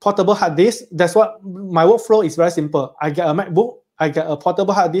portable hard disk. That's what my workflow is very simple. I get a MacBook, I get a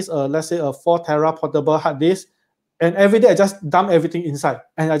portable hard disk, let's say a 4 tera portable hard disk. And every day I just dump everything inside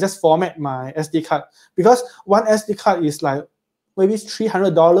and I just format my SD card, because one SD card is like maybe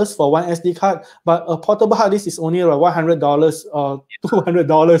 $300 for one SD card, but a portable hard disk is only like $100 or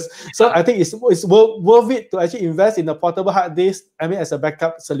 $200. So I think it's worth it to actually invest in a portable hard disk, I mean, as a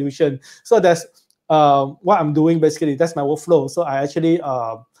backup solution. So that's what I'm doing basically. That's my workflow. So I actually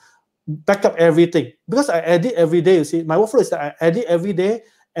back up everything because I edit every day. You see, my workflow is that I edit every day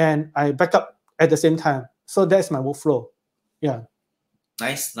and I back up at the same time. So that's my workflow. Yeah.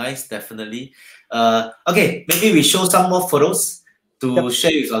 Nice, definitely. Okay, maybe we show some more photos to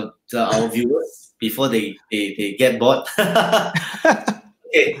share with our viewers before they get bored.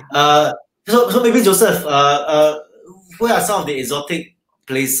 Okay. So maybe Joseph, where are some of the exotic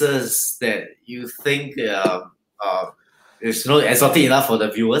places that you think is exotic enough for the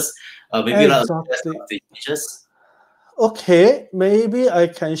viewers? Maybe the images. Okay, maybe I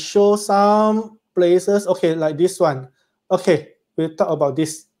can show some places. Okay, like this one. Okay, we'll talk about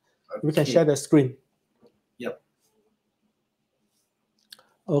this. Okay. We can share the screen. Yep.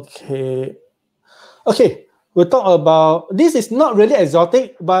 Okay. Okay, we'll talk about, this is not really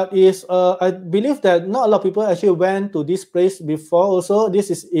exotic, but is I believe that not a lot of people actually went to this place before also.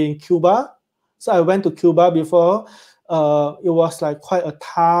 This is in Cuba. So I went to Cuba before. It was like quite a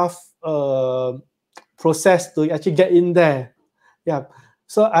tough process to actually get in there. Yeah.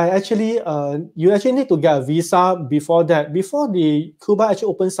 So I actually, you actually need to get a visa before that, before the Cuba actually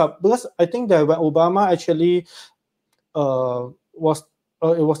opens up, because I think that when Obama actually it was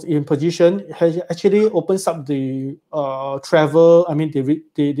in position, actually opens up the travel. I mean,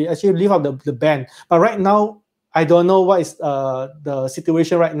 they actually leave out the ban. But right now, I don't know what is the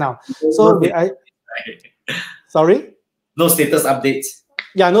situation right now. So sorry? No status updates.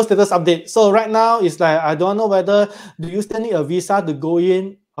 Yeah, no status update. So right now it's like, I don't know whether do you still need a visa to go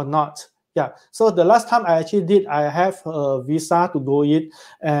in or not. Yeah. So the last time I actually did, I have a visa to go in,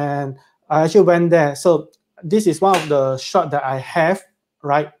 and I actually went there. So this is one of the shot that I have,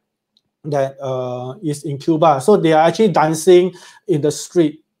 right? That is in Cuba. So they are actually dancing in the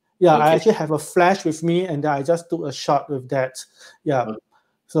street. Yeah, okay. I actually have a flash with me, and I just took a shot with that. Yeah. Okay.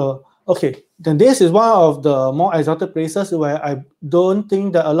 So okay, then this is one of the more exotic places where I don't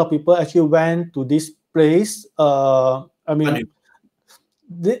think that a lot of people actually went to this place. I mean,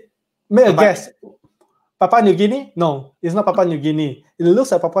 make a guess. Papua New Guinea? No, it's not Papua New Guinea. It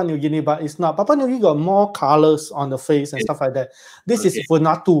looks like Papua New Guinea, but it's not. Papua New Guinea got more colors on the face and stuff like that. This is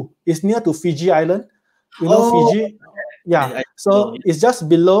Vanuatu. It's near to Fiji Island. You know Fiji? Yeah. So it's just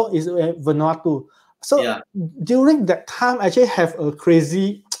below is Vanuatu. So during that time, I actually have a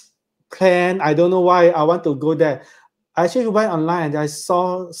crazy plan. I don't know why I want to go there. I actually went online and I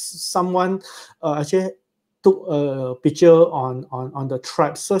saw someone actually took a picture on the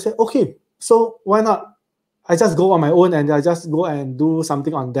tribes. So I said, okay, so why not? I just go on my own and I just go and do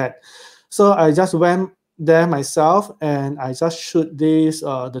something on that. So I just went there myself and I just shoot this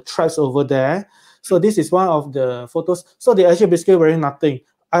the tribes over there. So this is one of the photos. So they actually basically wearing nothing.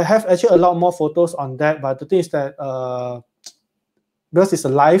 I have actually a lot more photos on that, but the thing is that because it's a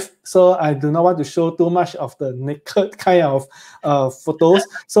live, so I do not want to show too much of the naked kind of photos.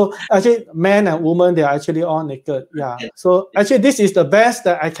 So actually, man and woman, they are actually all naked. Yeah. So actually, this is the best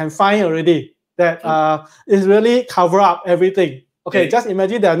that I can find already. That is really cover up everything. Okay, just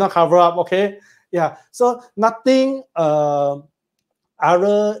imagine they are not cover up. Okay. Yeah. So nothing other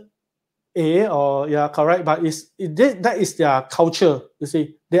or correct, but that is their culture. You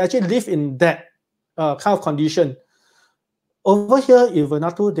see, they actually live in that kind of condition. Over here in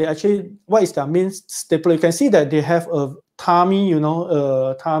Vanuatu, they actually, what is their main staple? You can see that they have a tummy,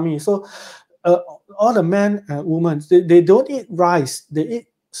 tummy. So all the men and women, they don't eat rice. They eat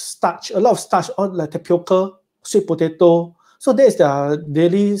starch, a lot of starch, or like tapioca, sweet potato. So that is their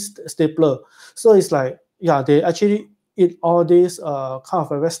daily stapler. So it's like, yeah, they actually eat all these kind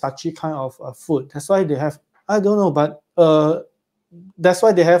of a very starchy kind of food. That's why they have, I don't know, but that's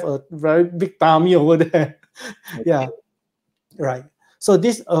why they have a very big tummy over there. Yeah, right. So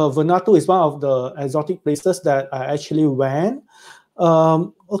this Vanuatu is one of the exotic places that I actually went.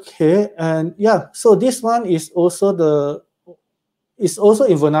 Okay, and yeah, so this one is also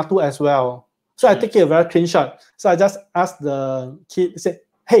in Vanuatu as well. So I take it a very clean shot. So I just asked the kid, said,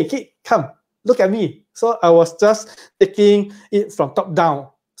 "Hey kid, come, look at me." So I was just taking it from top down.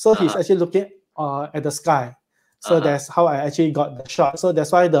 So he's actually looking at the sky. So that's how I actually got the shot. So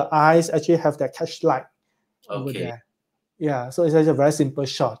that's why the eyes actually have that catch light over there. Yeah, so it's actually a very simple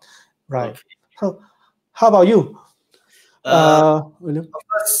shot, right? Okay. How about you? William? Of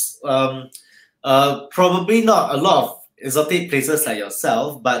course, probably not a lot of exotic places like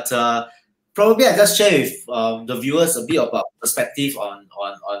yourself, but probably I just share with the viewers a bit about perspective on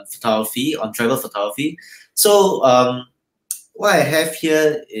photography, on travel photography. So what I have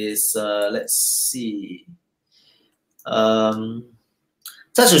here is let's see,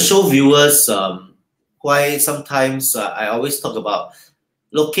 just to show viewers why sometimes I always talk about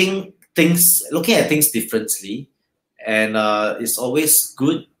looking at things differently, and it's always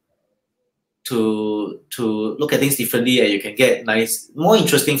good to look at things differently, and you can get nice, more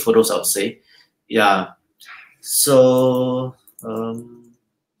interesting photos, I would say. Yeah. So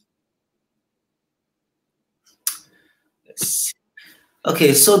let's see.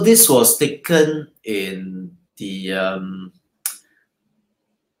 Okay, so this was taken in the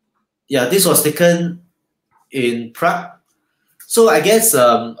this was taken in Prague. So I guess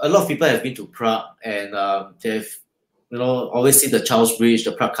a lot of people have been to Prague, and they've always seen the Charles Bridge,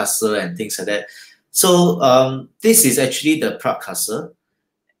 the Prague Castle, and things like that. So this is actually the Prague Castle,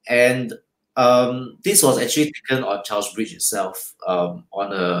 and this was actually taken on Charles Bridge itself on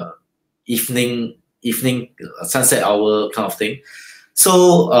a evening sunset hour kind of thing.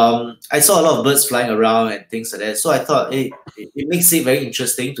 So I saw a lot of birds flying around and things like that. So I thought, hey, it makes it very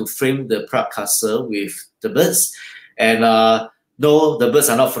interesting to frame the Prague Castle with the birds. And no, the birds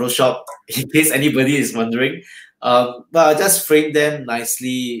are not Photoshop, in case anybody is wondering. But I just framed them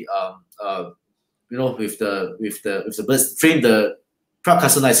nicely, with the birds. Frame the Prague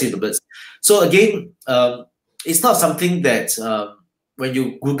Castle nicely with the birds. So again, it's not something that when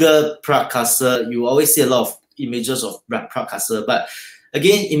you Google Prague Castle, you always see a lot of images of Prague Castle. But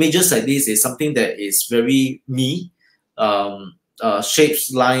again, images like this is something that is very me,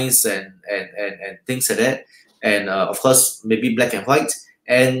 shapes, lines, and things like that. And of course, maybe black and white.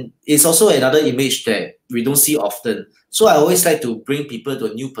 And it's also another image that we don't see often. So I always like to bring people to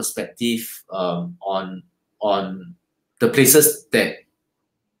a new perspective on the places that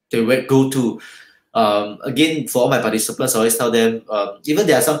they would go to. Again, for all my participants, I always tell them, even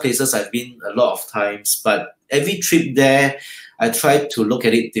there are some places I've been a lot of times, but every trip there, I try to look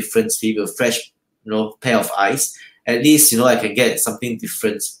at it differently with a fresh, pair of eyes. At least, I can get something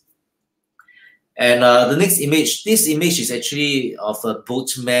different. And the next image, this image is actually of a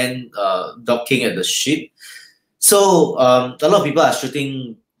boatman docking at the ship. So a lot of people are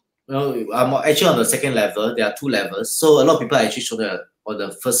shooting, I'm actually on the second level. There are 2 levels. So a lot of people are actually shooting on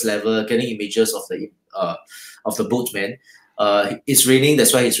the first level, getting images of the boatman. It's raining,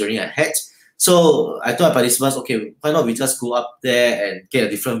 that's why he's wearing a hat. So I told my participants, okay, why not we just go up there and get a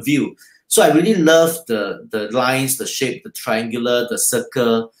different view. So I really love the lines, the shape, the triangular, the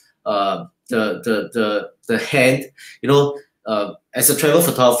circle, the hand. As a travel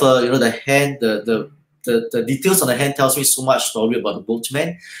photographer, the hand, the details on the hand tells me so much story about the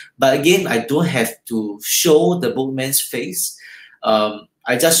boatman. But again, I don't have to show the boatman's face.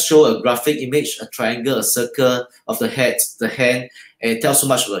 I just show a graphic image, a triangle, a circle of the head, the hand, and it tells so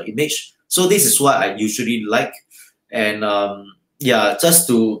much about the image. So this is what I usually like. And yeah, just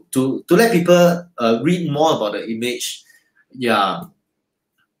to let people read more about the image. Yeah.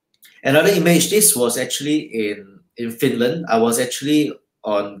 Another image, this was actually in Finland. I was actually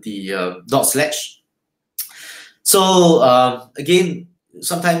on the dog sledge. So again,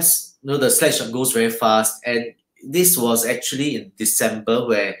 sometimes the sledge goes very fast, and this was actually in December,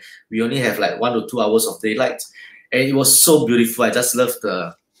 where we only have like 1 or 2 hours of daylight, and it was so beautiful. I just love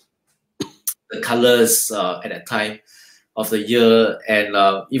the colors at that time of the year, and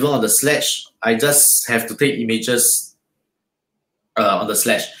even on the sledge, I just have to take images on the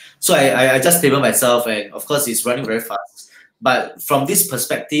sledge. So I just stable myself, and of course it's running very fast. But from this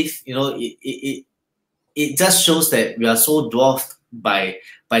perspective, it just shows that we are so dwarfed by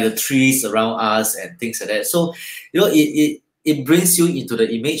the trees around us and things like that. So, it brings you into the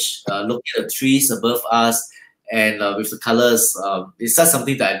image, looking at the trees above us and with the colors. It's just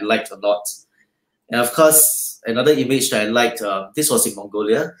something that I liked a lot. And of course, another image that I liked, this was in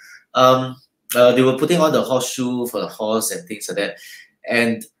Mongolia. They were putting on the horseshoe for the horse and things like that.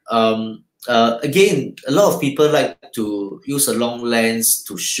 And again, a lot of people like to use a long lens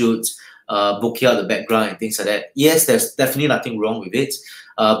to shoot, bokeh out the background and things like that. Yes, there's definitely nothing wrong with it,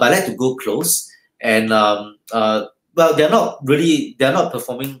 but I like to go close. And well, they're not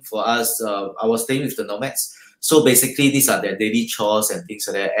performing for us. I was staying with the nomads, so basically these are their daily chores and things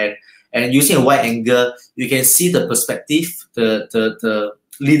like that. And using a wide angle, you can see the perspective, the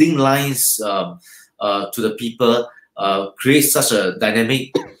leading lines to the people creates such a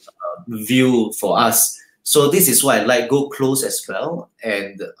dynamic view for us. So this is why I like go close as well,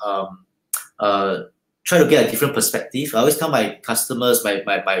 and try to get a different perspective. I always tell my customers,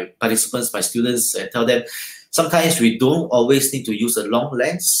 my participants, my students, and tell them sometimes we don't always need to use a long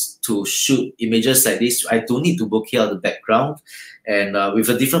lens to shoot images like this. I don't need to bokeh out the background, and with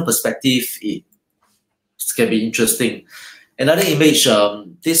a different perspective, it can be interesting. Another image,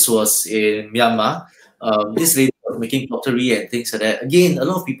 this was in Myanmar. This lady was making pottery and things like that. Again, a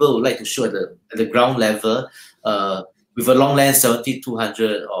lot of people would like to shoot at the ground level with a long lens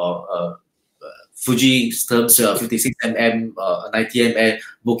 70-200 or Fujifilm 56mm, 90mm,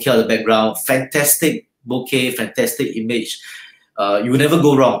 bokeh out the background. Fantastic bokeh, fantastic image. You will never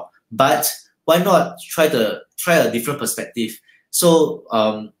go wrong. But why not try a different perspective? So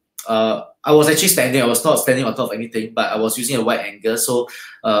I was actually standing. I was not standing on top of anything, but I was using a wide angle. So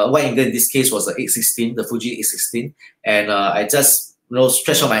wide angle in this case was the 816, the Fuji 816, and I just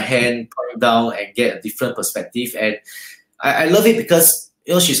stretch out my hand, point it down, and get a different perspective. And I love it because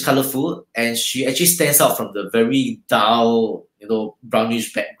she's colorful and she actually stands out from the very dull,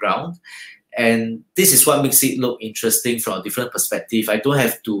 brownish background. And this is what makes it look interesting from a different perspective. I don't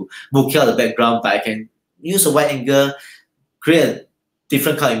have to bokeh out the background, but I can use a wide angle, create a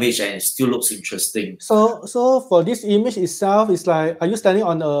different kind of image, and it still looks interesting. So for this image itself, it's like, are you standing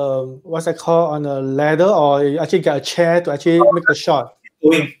on on a ladder, or you actually get a chair to actually make the shot?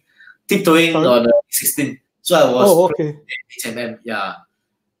 Tiptoeing on a 16. So I was okay. HMM, yeah,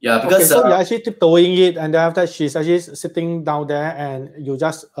 because so you're actually tiptoeing it, and then after she's actually sitting down there, and you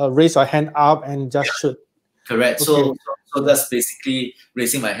just raise your hand up and just shoot. Correct. Okay. So that's basically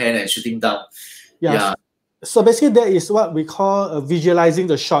raising my hand and shooting down. Yeah. So basically, that is what we call visualizing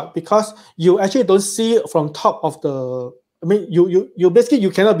the shot, because you actually don't see it from top of the. I mean, you basically you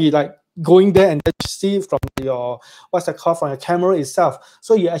cannot be like going there and just see from your from your camera itself.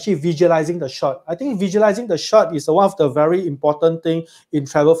 So you're actually visualizing the shot. I think visualizing the shot is one of the very important thing in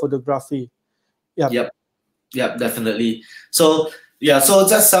travel photography. Yep, definitely. So so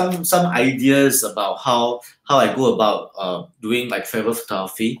just some ideas about how I go about doing my travel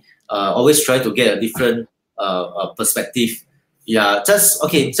photography. Always try to get a different perspective. Just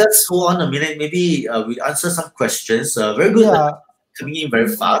hold on a minute. Maybe we answer some questions. Very good. Coming in very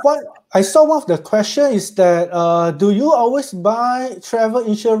fast. I saw one of the question is that do you always buy travel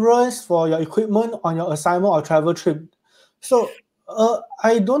insurance for your equipment on your assignment or travel trip? So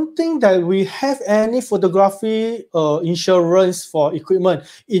I don't think that we have any photography insurance for equipment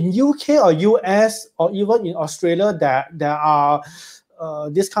in UK or US or even in Australia. That there are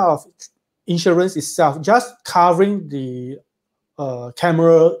this kind of insurance itself, just covering the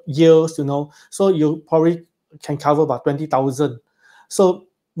camera years, so you probably can cover about 20,000. So,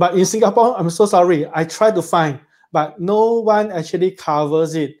 but in Singapore, I'm so sorry, I tried to find, but no one actually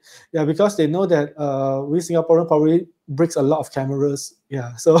covers it. Because they know that we Singaporean probably breaks a lot of cameras.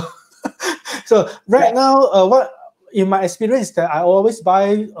 So so right now, what in my experience is that I always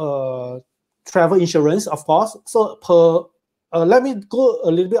buy travel insurance, of course. So let me go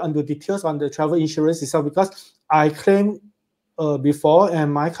a little bit on the details on the travel insurance itself, because I claim before,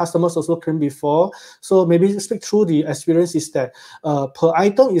 and my customers also claim before. So maybe speak through the experience is that per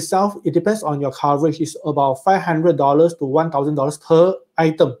item itself, it depends on your coverage. It's about $500 to $1,000 per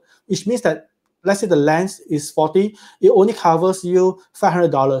item, which means that let's say the lens is 40, it only covers you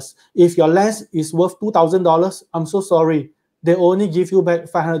 $500. If your lens is worth $2,000, I'm so sorry, they only give you back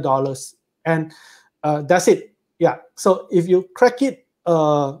 $500, and that's it. So if you crack it,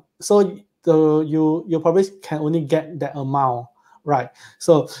 you probably can only get that amount, right?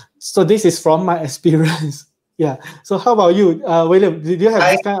 So this is from my experience. So how about you, William? Did you have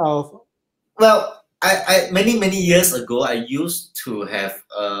this kind of? Well, I many years ago, I used to have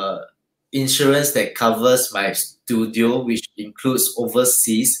insurance that covers my studio, which includes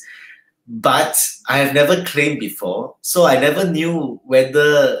overseas. but I have never claimed before, so I never knew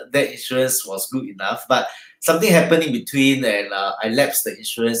whether that insurance was good enough. But something happened in between, and I lapsed the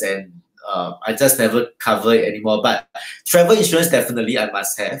insurance, and I just never cover it anymore. But travel insurance definitely I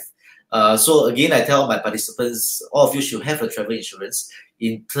must have. So again, I tell my participants, all of you should have a travel insurance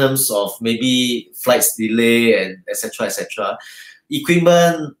in terms of maybe flights delay and etc. etc.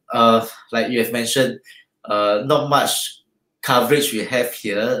 Equipment, like you have mentioned, not much coverage we have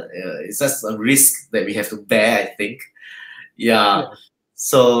here. It's just a risk that we have to bear, I think. Yeah.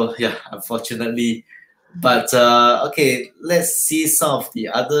 So yeah, unfortunately. But okay, let's see some of the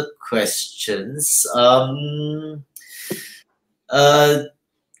other questions. Do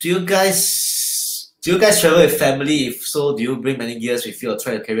you guys travel with family? If so, do you bring many gears with you or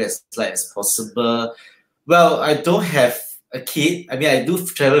try to carry as light as possible? Well, I don't have a kid. I mean, I do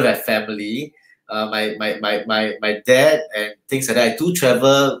travel with my family. My dad and things like that. I do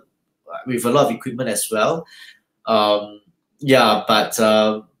travel with a lot of equipment as well. Yeah, but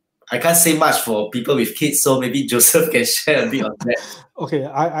I can't say much for people with kids, so maybe Joseph can share a bit on that. Okay,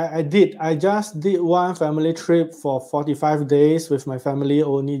 I just did one family trip for 45 days with my family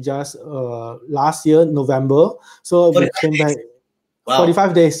only just last year, November. So we came back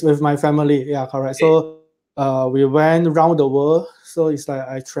 45 days with my family. Yeah, correct. Okay. So we went around the world. So it's like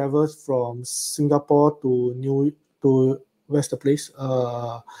I traveled from Singapore to where's the place?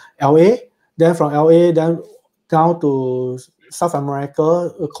 LA. Then from LA, then down to South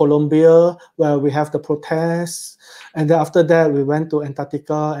America, Colombia, where we have the protests. And then after that, we went to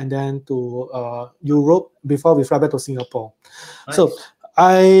Antarctica and then to Europe before we fly back to Singapore. Nice. So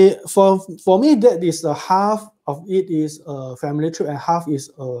for me, that is half of it is a family trip and half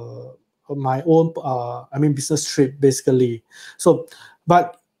is my own, business trip basically. So,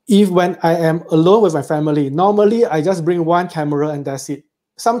 but when I am alone with my family, normally I just bring one camera and that's it.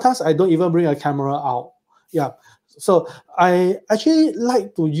 Sometimes I don't even bring a camera out. Yeah. So I actually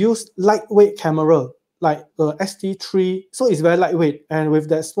like to use lightweight camera like the ST3. So it's very lightweight, and with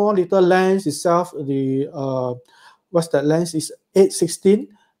that small little lens itself, the what's that lens is 816,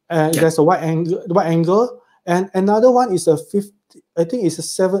 and there's a wide angle, and another one is a 50. I think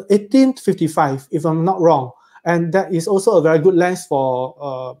it's a 1855 if I'm not wrong, and that is also a very good lens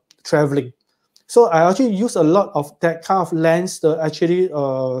for traveling. So I actually use a lot of that kind of lens to actually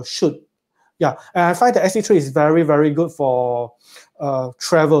shoot. Yeah, and I find the ST3 is very, very good for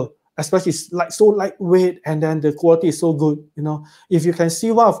travel, especially it's like so lightweight, and then the quality is so good. You know, if you can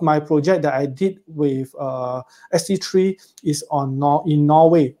see one of my project that I did with ST3 is in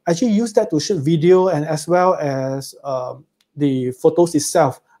Norway. I actually use that to shoot video and as well as the photos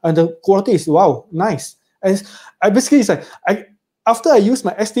itself, and the quality is wow, nice. And I basically it's like after I use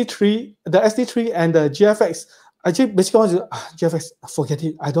my ST3, the ST3 and the GFX. I just basically want to GFX, forget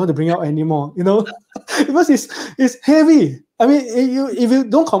it. I don't want to bring it out anymore, you know, because it's heavy. I mean, if you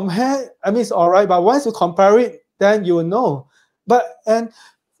don't compare, I mean, it's all right. But once you compare it, then you will know. And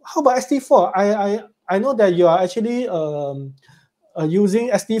how about ST4? I know that you are actually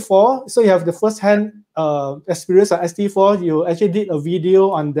using ST4, so you have the first-hand experience on ST4. You actually did a video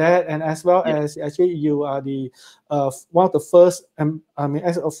on that, and as well as actually you are the one of the first,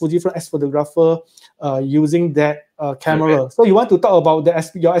 as a Fujifilm S photographer using that camera. Okay. So you want to talk about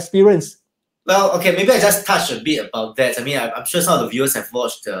your experience? Well, okay, maybe I just touch a bit about that. I mean, I'm sure some of the viewers have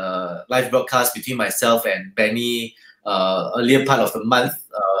watched the live broadcast between myself and Benny earlier part of the month,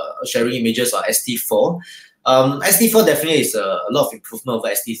 sharing images on ST4. ST4 definitely is a lot of improvement over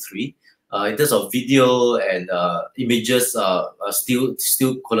ST3 in terms of video and images,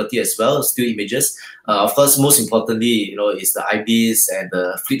 still quality as well, still images. Of course, most importantly, you know, is the IBIS and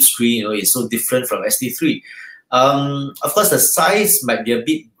the flip screen. You know, it's so different from ST3. Of course, the size might be a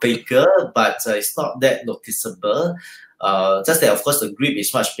bit bigger, but it's not that noticeable. Just that, of course, the grip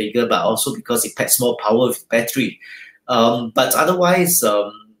is much bigger, but also because it packs more power with battery. But otherwise,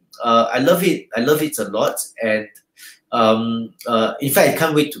 I love it. I love it a lot, and in fact, I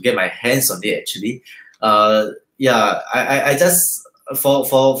can't wait to get my hands on it. Actually, yeah, I just for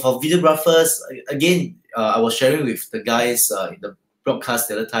videographers again. I was sharing with the guys in the broadcast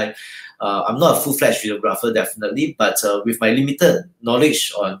the other time. I'm not a full-fledged videographer, definitely, but with my limited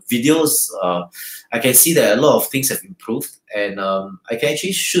knowledge on videos, I can see that a lot of things have improved, and I can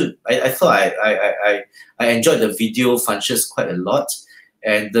actually shoot. I thought I enjoyed the video functions quite a lot.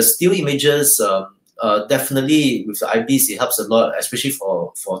 And the still images, definitely with the IBIS, it helps a lot, especially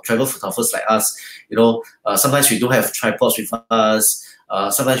for travel photographers like us. You know, sometimes we don't have tripods with us.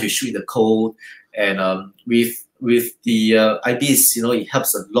 Sometimes we shoot in the cold, and with the IBIS, you know, it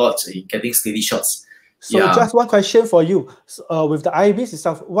helps a lot in getting steady shots. So just one question for you. With the IBs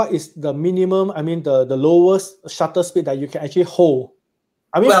itself, what is the minimum, I mean, the lowest shutter speed that you can actually hold?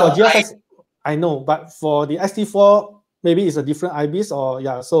 I mean, Well, for GFX, I know, but for the ST4, maybe it's a different IBs or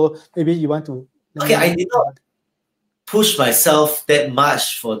yeah. So maybe you want to. Okay, I did not push myself that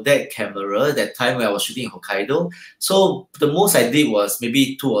much for that camera that time when I was shooting in Hokkaido. So the most I did was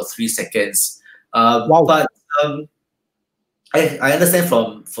maybe 2 or 3 seconds. Wow. But I understand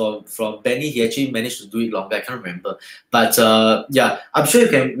from Benny, he actually managed to do it longer. I can't remember, but yeah, I'm sure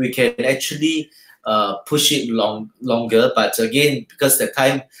we can actually push it longer. But again, because that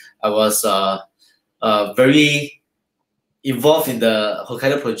time I was very involved in the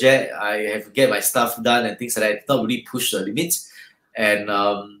Hokkaido project, I have to get my stuff done and things like that. I did not really push the limits, and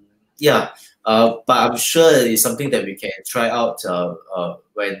yeah, but I'm sure it's something that we can try out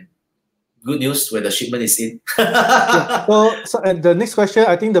when. Good news when the shipment is in. Yeah. So and the next question,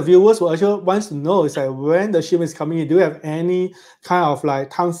 I think the viewers will also want to know is like when the shipment is coming in. Do you have any kind of like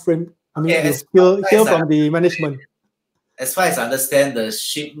time frame? I mean, you hear from the management. As far as I understand, the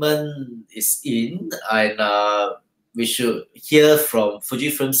shipment is in, and we should hear from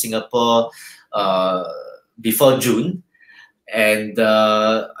Fujifilm Singapore before June. And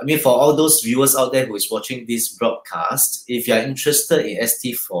I mean, for all those viewers out there who is watching this broadcast, if you are interested in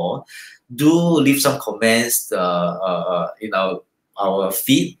ST4, do leave some comments in our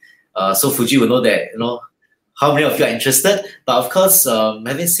feed, so Fuji will know that how many of you are interested. But of course,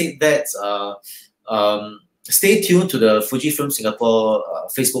 having said that, stay tuned to the Fujifilm Singapore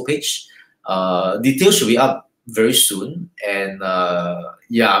Facebook page. Details should be up very soon, and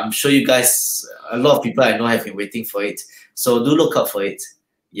yeah, I'm sure you guys, a lot of people I know have been waiting for it. So do look out for it.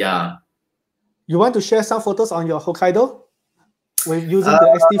 Yeah. You want to share some photos on your Hokkaido with using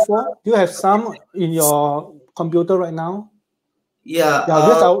the ST4? Do you have some in your computer right now? Yeah. Yeah,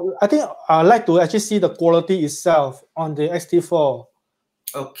 because I think I'd like to actually see the quality itself on the ST4.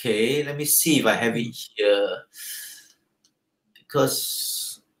 Okay, let me see if I have it here.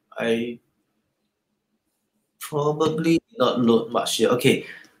 Because I probably did not load much here. Okay,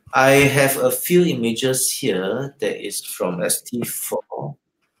 I have a few images here that is from ST4.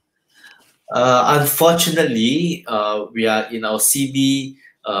 Unfortunately, we are in our CB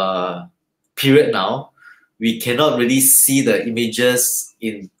period now. We cannot really see the images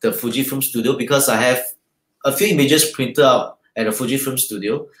in the Fujifilm studio because I have a few images printed out at the Fujifilm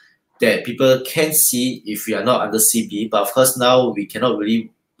studio that people can see if we are not under CB. But of course, now we cannot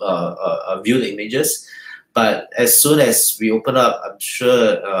really view the images. But as soon as we open up, I'm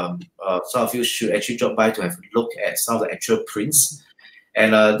sure some of you should actually drop by to have a look at some of the actual prints.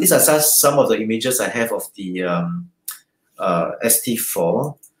 And these are some of the images I have of the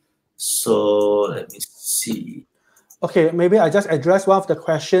ST4. So let me see. Okay, maybe I just address one of the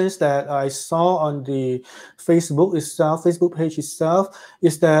questions that I saw on the Facebook page itself,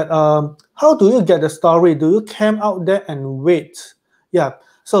 is that how do you get the story? Do you camp out there and wait? Yeah,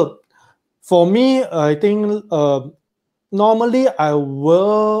 so for me, I think normally I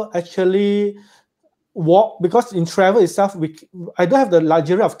will actually walk, because in travel itself, I don't have the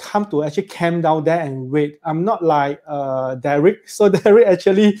luxury of time to actually camp down there and wait. I'm not like Derek. So Derek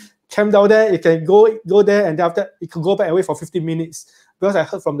actually camp down there. It can go there, and after it could go back and wait for 15 minutes, because I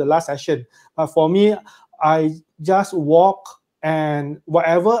heard from the last session. But for me, I just walk, and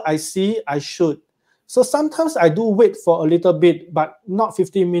whatever I see, I shoot. So sometimes I do wait for a little bit, but not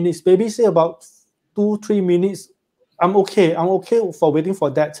 15 minutes. Maybe say about 2-3 minutes. I'm okay for waiting for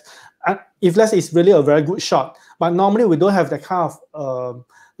that. If let's say it's really a very good shot, but normally we don't have that kind of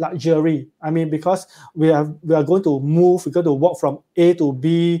luxury. I mean, because we are going to move, we're going to walk from A to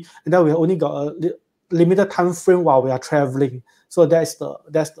B, and then we only got a limited time frame while we are traveling. So that's the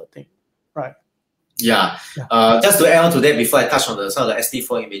thing, right? Yeah. Just to add on to that, before I touch on some of the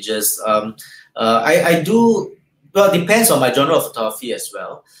ST4 images, I do, well, it depends on my genre of photography as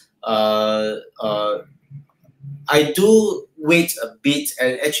well. I do wait a bit,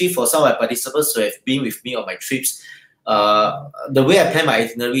 and actually for some of my participants who have been with me on my trips, the way I plan my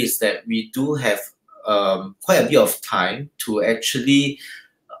itinerary is that we do have quite a bit of time to actually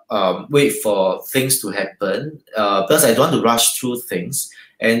wait for things to happen, because I don't want to rush through things.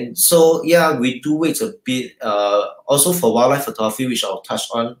 And so, yeah, we do wait a bit. Also for wildlife photography, which I'll touch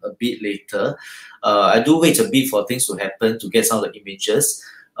on a bit later, I do wait a bit for things to happen to get some of the images.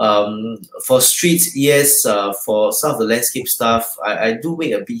 For streets, yes. For some of the landscape stuff, I do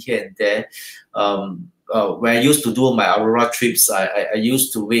wait a bit here and there. When I used to do my Aurora trips, I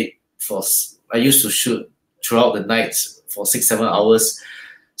used to I used to shoot throughout the night for 6-7 hours.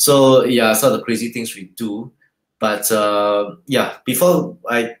 So yeah, some of the crazy things we do. But yeah, before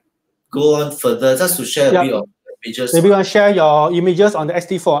I go on further, just to share a bit of images. Maybe you want to share your images on the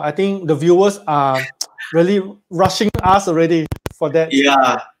ST4. I think the viewers are really rushing us already for that.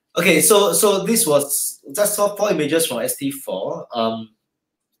 Yeah. Okay. So this was just 4 images from ST4.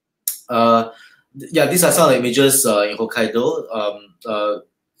 Yeah, these are some of the images in Hokkaido.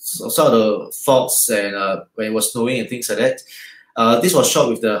 Some of the fogs and when it was snowing and things like that. This was shot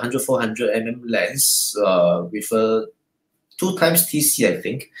with the 100-400 lens with a 2x TC, I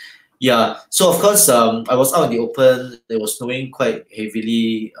think. Yeah, so of course, I was out in the open. It was snowing quite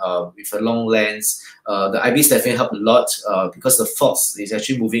heavily with a long lens. The IBs definitely helped a lot because the fox is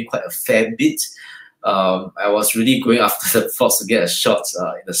actually moving quite a fair bit. I was really going after the fox to get a shot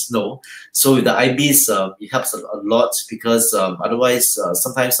in the snow. So with the IBs, it helps a lot because otherwise,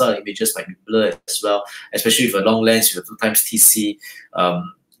 sometimes some images might be blurred as well, especially with a long lens with a 2x TC.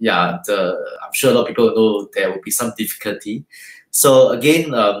 Yeah, I'm sure a lot of people know there will be some difficulty. So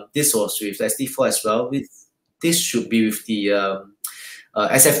again, this was with the SD4 as well. This should be with the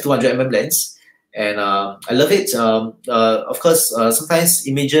SF 200mm lens, and I love it. Of course, sometimes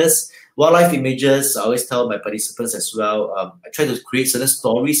wildlife images, I always tell my participants as well, I try to create certain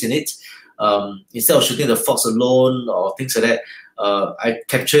stories in it. Instead of shooting the fox alone or things like that, I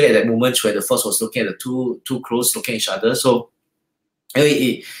capture it at that moment where the fox was looking at the two crows looking at each other. So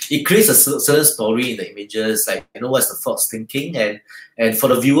anyway, it creates a certain story in the images, like what's the fox thinking, and for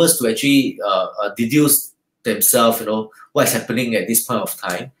the viewers to actually deduce themselves, what's happening at this point of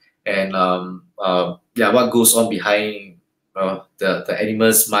time, and yeah, what goes on behind the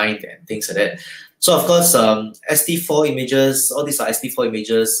animal's mind and things like that. So of course, ST4 images, all these are ST4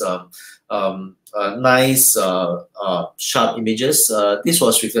 images, nice sharp images. This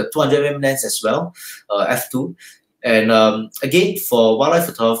was with the 200mm lens as well, f2. And again, for wildlife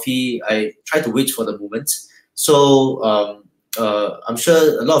photography, I try to wait for the moment. So I'm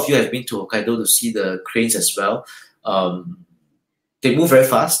sure a lot of you have been to Hokkaido to see the cranes as well. They move very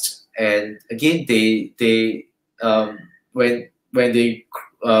fast, and again, when they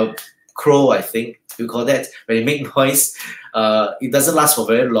crow, I think you call that, when they make noise, it doesn't last for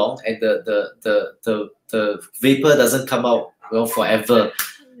very long, and the vapor doesn't come out forever.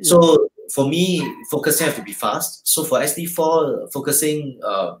 Yeah. So for me, focusing have to be fast. So for SD4, focusing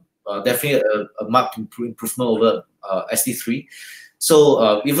definitely a marked improvement over SD3.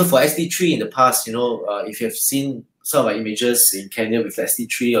 So even for SD3 in the past, if you have seen some of my images in Kenya with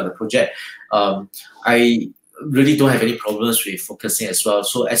SD3 on the project, I really don't have any problems with focusing as well.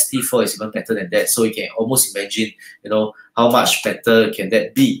 So SD4 is even better than that. So you can almost imagine, how much better can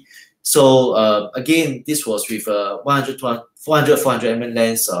that be. So again, this was with a 400-400mm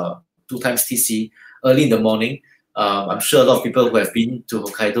lens, 2x TC, early in the morning. I'm sure a lot of people who have been to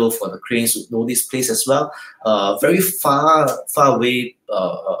Hokkaido for the cranes would know this place as well. Very far away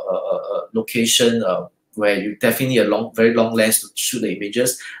location where you definitely need a very long lens to shoot the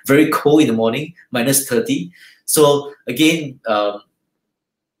images. Very cold in the morning, -30. So again,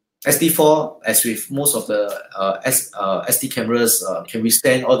 SD4, as with most of the SD cameras, can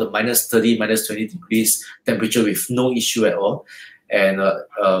withstand all the -30, -20 degrees temperature with no issue at all. And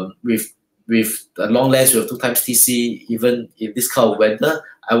with the long lens with 2x TC, even in this kind of weather,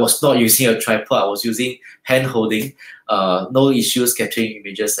 I was not using a tripod. I was using hand holding. No issues capturing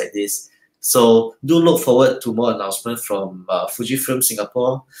images like this. So do look forward to more announcements from Fujifilm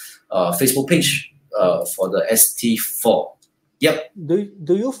Singapore Facebook page for the ST4. Yep.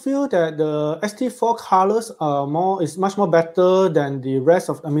 Do you feel that the ST4 colors is much more better than the rest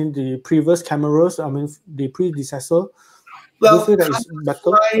of, the previous cameras? The predecessor. Well, do you feel that it's better,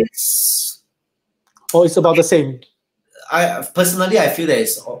 or it's about the same? I personally feel that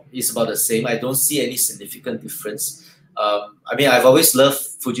it's about the same. I don't see any significant difference. I've always loved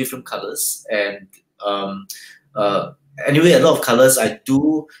Fujifilm colors, and anyway, a lot of colors I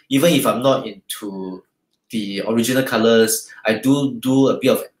do, even if I'm not into the original colors, I do a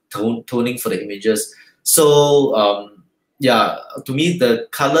bit of toning for the images. So yeah, to me the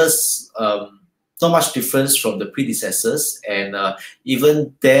colors not much difference from the predecessors, and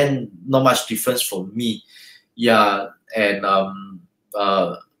even then not much difference for me. Yeah, and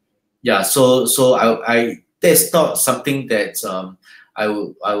yeah, so I that's not something that I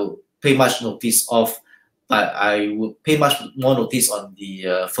will pay much notice of, but I would pay much more notice on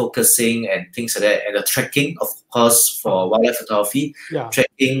the focusing and things like that, and the tracking, of course, for wildlife photography. Yeah.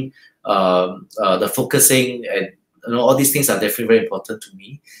 Tracking, the focusing, and all these things are definitely very important to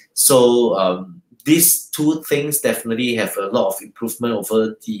me. So these two things definitely have a lot of improvement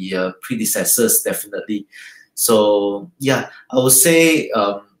over the predecessors, definitely. So yeah, I would say,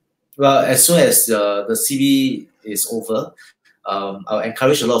 well, as soon as the CV is over, I'll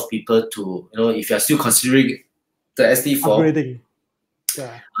encourage a lot of people to, if you're still considering the SD4, Upgrading.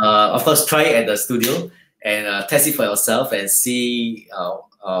 Yeah. Of course, try it at the studio and test it for yourself and see how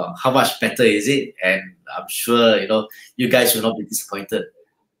much better is it. And I'm sure, you guys will not be disappointed.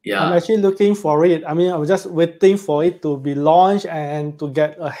 Yeah. I'm actually looking for it. I mean, I'm just waiting for it to be launched and to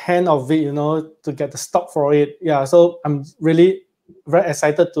get a hand of it, to get the stock for it. Yeah, so I'm really very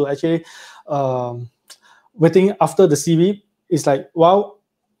excited to actually waiting after the CV. It's like, wow,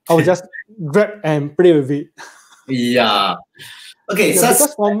 I'll just grab and play with it. Yeah. Okay, yeah, so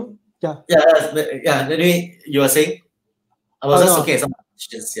because from Anyway, you were saying? I was just looking at some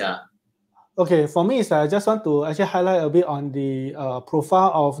questions. Yeah. Okay, for me, I just want to actually highlight a bit on the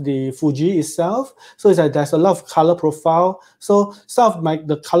profile of the Fuji itself. So it's like there's a lot of color profile. So some of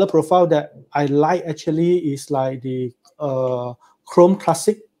the color profile that I like actually is like the Chrome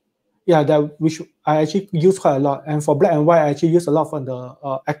Classic. Yeah, which I actually use quite a lot. And for black and white, I actually use a lot from the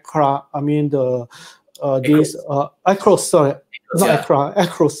Acra. I mean Acros, sorry. Not Acra,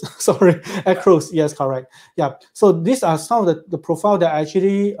 Acros, sorry, Acros, yes, correct. Yeah, so these are some of the profile that I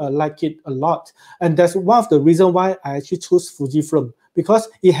actually like it a lot. And that's one of the reasons why I actually choose Fujifilm, because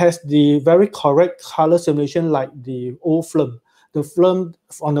it has the very correct color simulation like the old film. The film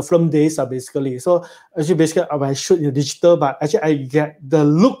on the film days are basically. So actually basically when I shoot in digital, but actually I get the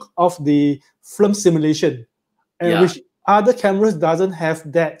look of the film simulation. And which other cameras doesn't have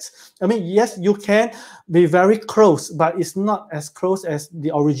that. I mean, yes, you can be very close, but it's not as close as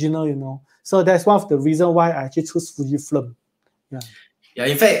the original, So that's one of the reasons why I actually choose Fujifilm. Yeah. Yeah.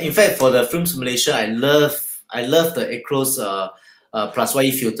 In fact, for the film simulation, I love the Acros plus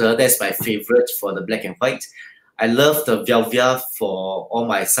YE filter. That's my favorite for the black and white. I love the Velvia for all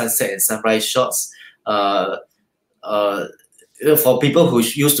my sunset and sunrise shots. For people who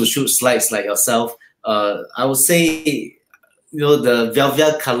used to shoot slides like yourself, I would say, the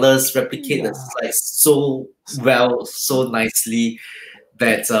Velvia colors replicate the slides so well, so nicely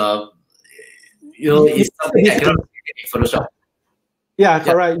that, it's something I cannot get in Photoshop. Yeah,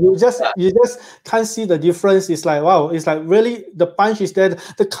 correct. You just can't see the difference. It's like, wow, it's like really the punch is there.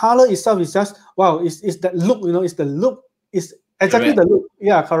 The color itself is just, wow, it's that look, it's the look. It's exactly the look.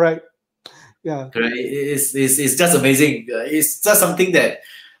 Yeah, correct. Yeah. Correct. It's just amazing. It's just something that,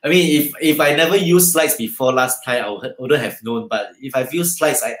 I mean, if I never used slides before last time, I wouldn't have known. But if I've used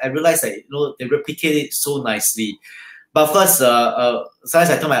slides, I realized that, they replicate it so nicely. But of course, sometimes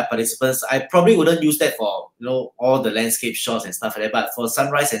I tell my participants, I probably wouldn't use that for, all the landscape shots and stuff like that. But for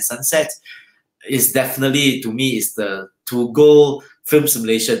sunrise and sunset, it's definitely, to me, is the to-go film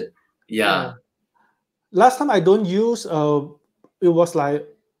simulation. Yeah. Last time I don't use, it was like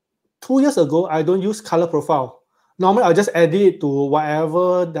 2 years ago, I don't use color profile. Normally, I just edit it to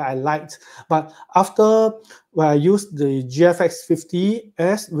whatever that I liked. But after when I used the GFX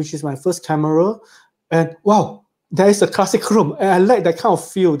 50S, which is my first camera, and wow, there is a classic chrome. And I like that kind of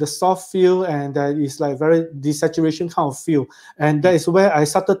feel, the soft feel, and that is like very desaturation kind of feel. And that is where I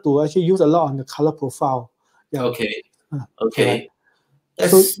started to actually use a lot on the color profile. Yeah. Okay. Okay.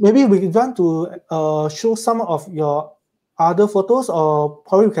 So maybe we want to show some of your other photos, or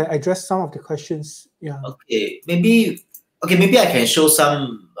probably we can address some of the questions. Yeah. Okay. Maybe I can show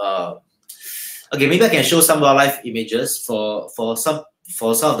some. Maybe I can show some wildlife images for some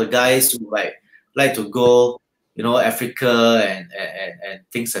of the guys who like to go, Africa and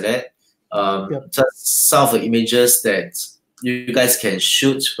things like that. Just some of the images that you guys can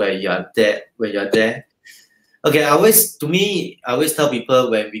shoot when you're there. Okay, I always tell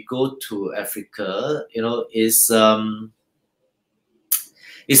people when we go to Africa,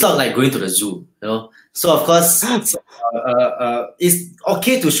 it's not like going to the zoo, So of course, it's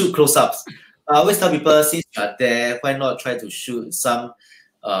okay to shoot close-ups. I always tell people, since you are there, why not try to shoot some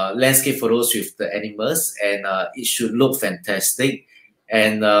landscape photos with the animals, and it should look fantastic.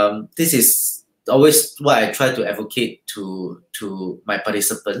 And this is always what I try to advocate to my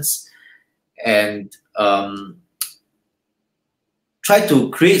participants, and try to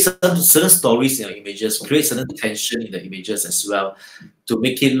create certain stories in your images, create certain tension in the images as well, to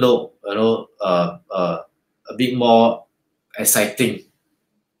make it look, a bit more exciting.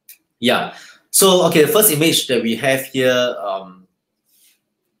 Yeah. So okay, the first image that we have here,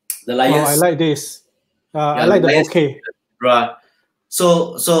 the lions. Oh, I like this. I like the bouquet. Right.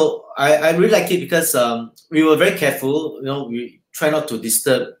 So I really like it because we were very careful. We try not to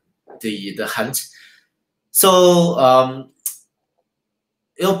disturb the hunt. So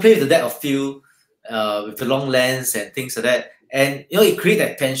play with the depth of field, with the long lens and things like that, and it creates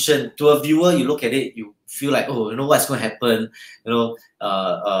that tension. To a viewer, you look at it, you feel like, oh, what's going to happen.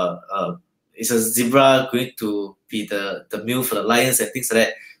 is a zebra going to be the meal for the lions and things like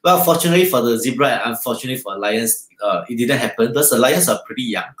that? Well, fortunately for the zebra and unfortunately for the lions, it didn't happen because the lions are pretty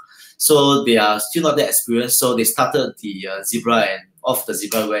young. So they are still not that experienced. So they started the zebra and off the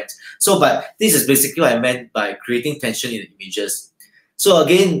zebra went. So, but this is basically what I meant by creating tension in the images. So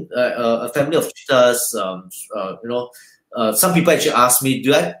again, a family of cheetahs, some people actually ask me,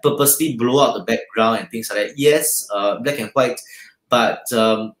 do I purposely blow out the background and things like that? Yes, black and white, but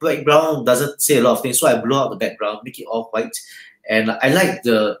background doesn't say a lot of things. So I blow out the background, make it all white. And I like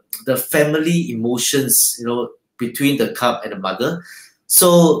the family emotions, between the cub and the mother.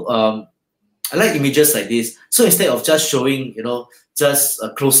 So I like images like this. So instead of just showing, just a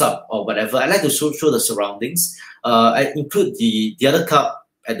close up or whatever, I like to show the surroundings. I include the other cub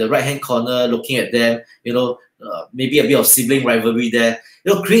at the right hand corner, looking at them. Maybe a bit of sibling rivalry there.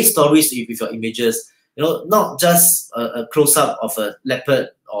 Create stories with your images. Not just a close up of a leopard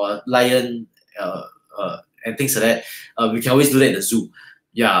or a lion and things like that. We can always do that in the zoo.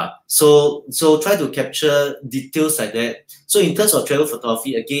 Yeah, so try to capture details like that. So in terms of travel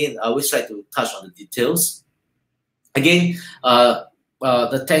photography, again, I always like to touch on the details. Again,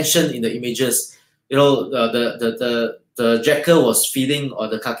 the tension in the images. The jackal was feeding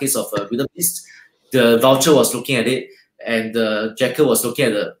on the carcass of a wildebeest. The vulture was looking at it, and the jackal was looking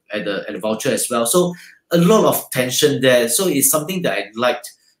at the vulture as well. So a lot of tension there. So it's something that I liked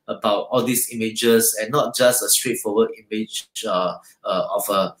about all these images, and not just a straightforward image of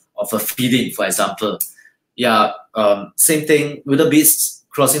a feeding, for example. Yeah, same thing. Wildebeest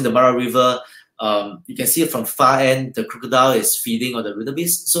crossing the Mara River. You can see it from far end. The crocodile is feeding on the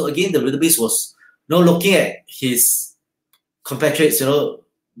wildebeest. So again, the wildebeest was looking at his compatriots,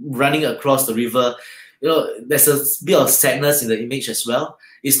 running across the river. There's a bit of sadness in the image as well.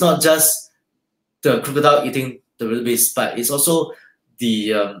 It's not just the crocodile eating the wildebeest, but it's also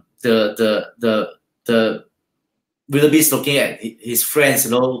the wildebeest looking at his friends,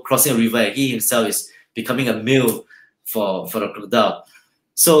 crossing a river, and he himself is becoming a meal for the crocodile.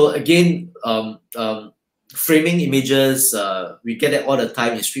 So again, framing images, we get that all the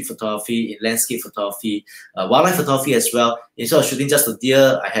time in street photography, in landscape photography, wildlife photography as well. Instead of shooting just the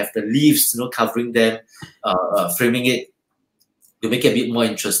deer, I have the leaves, covering them, framing it to make it a bit more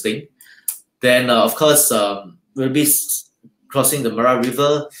interesting. Then, of course, wildebeest crossing the Mara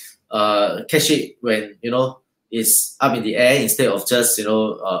River, catch it when it's up in the air instead of just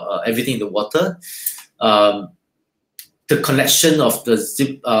everything in the water. The connection of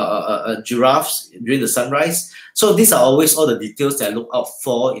the giraffes during the sunrise. So these are always all the details that I look out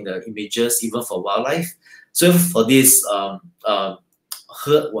for in the images, even for wildlife. So for this a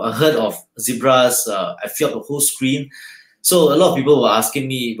herd of zebras, I filled the whole screen. So a lot of people were asking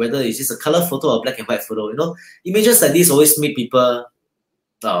me whether is this a color photo or black and white photo. Images like this always make people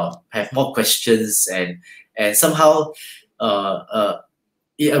have more questions, and somehow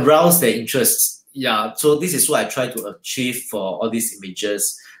it arouses their interests. Yeah, so this is what I try to achieve for all these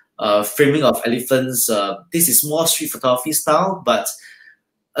images. Framing of elephants, this is more street photography style, but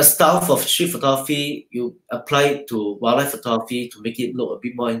a style for street photography, you apply it to wildlife photography to make it look a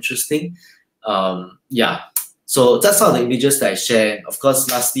bit more interesting. Yeah, so that's some of the images that I share. And of course,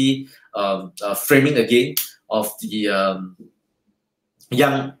 lastly, framing again of the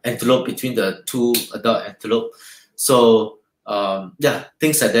young antelope between the two adult antelope. So yeah,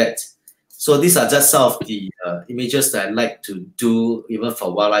 things like that. So these are just some of the images that I like to do even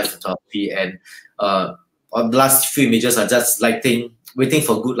for wildlife photography. And on the last few images are just lighting, waiting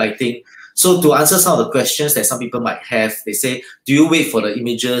for good lighting. So to answer some of the questions that some people might have, they say, do you wait for the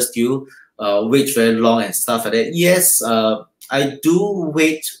images? Do you wait very long and stuff like that? Yes, I do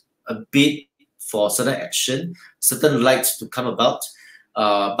wait a bit for certain action, certain lights to come about.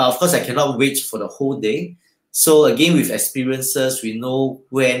 But of course, I cannot wait for the whole day. So again, with experiences, we know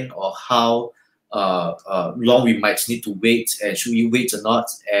when or how long we might need to wait, and should we wait or not.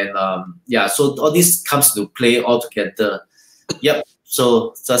 And yeah, so all this comes to play all together. Yep,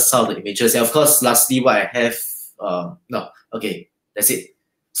 so that's some of the images. And of course, lastly, what I have, no, okay, that's it.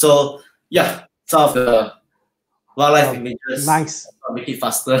 So yeah, some of the wildlife images. Nice. I'll make it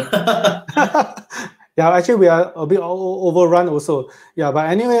faster. Yeah, actually, we are a bit overrun also. Yeah, but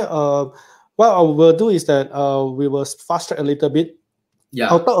anyway, what I will do is that we will fast track a little bit. Yeah.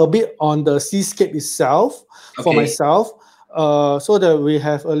 I'll talk a bit on the seascape itself for myself, so that we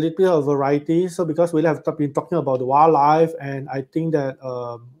have a little bit of variety. So because we have been talking about the wildlife, and I think that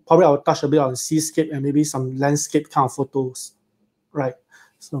probably I'll touch a bit on seascape and maybe some landscape kind of photos, right?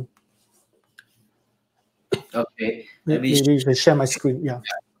 So okay, maybe you can share my screen. Yeah.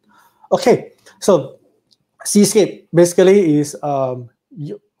 Okay, so seascape basically is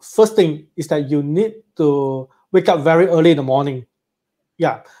first thing is that you need to wake up very early in the morning.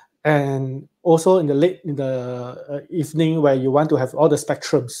 Yeah. And also in the evening where you want to have all the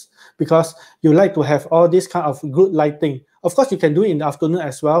spectrums, because you like to have all this kind of good lighting. Of course, you can do it in the afternoon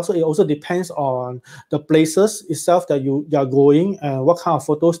as well. So it also depends on the places itself that you are going and what kind of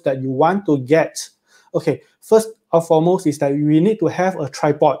photos that you want to get. Okay, first and foremost is that we need to have a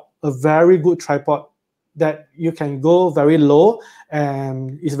tripod, a very good tripod that you can go very low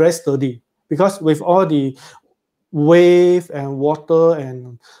and it's very sturdy, because with all the wave and water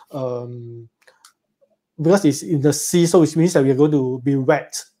and because it's in the sea, so which means that we're going to be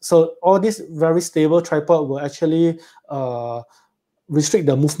wet. So all this very stable tripod will actually restrict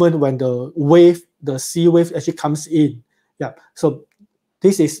the movement when the sea wave actually comes in. Yeah. So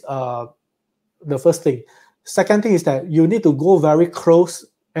this is the first thing. Second thing is that you need to go very close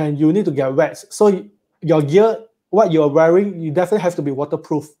and you need to get wet. So your gear, what you're wearing, you definitely have to be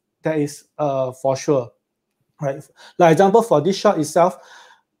waterproof. That is for sure. Right. Like example, for this shot itself,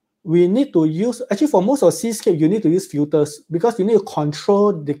 we need to use, actually for most of seascape, you need to use filters because you need to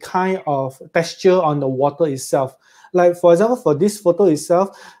control the kind of texture on the water itself. Like for example, for this photo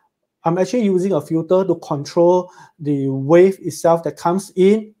itself, I'm actually using a filter to control the wave itself that comes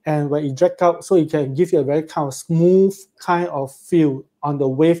in and when it drag out, so it can give you a very kind of smooth kind of feel on the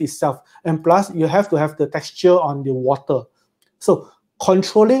wave itself. And plus, you have to have the texture on the water. So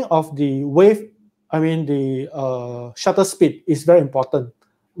controlling of the wave, I mean the shutter speed is very important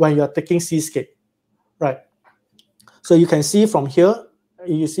when you're taking seascape, right? So you can see from here,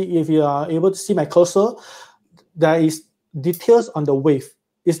 you see if you are able to see my cursor, there is details on the wave.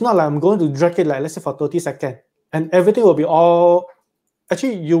 It's not like I'm going to drag it like, let's say for 30 seconds and everything will be all,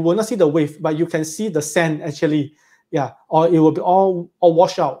 actually you will not see the wave, but you can see the sand actually, yeah, or it will be all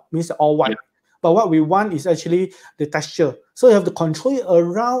washed out, means all white. Yeah. But what we want is actually the texture. So you have to control it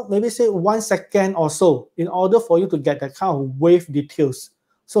around maybe say 1 second or so in order for you to get that kind of wave details.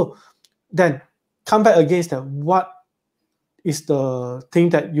 So then come back against that. What is the thing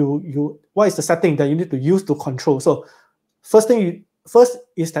that what is the setting that you need to use to control? So first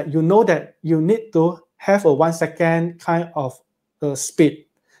is that you know that you need to have a 1 second kind of speed.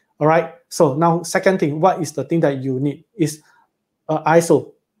 All right. So now second thing, what is the thing that you need is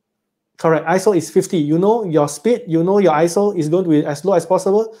ISO. Correct. ISO is 50. You know your speed, you know your ISO is going to be as low as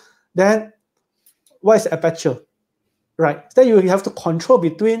possible. Then what is aperture? Right. Then you have to control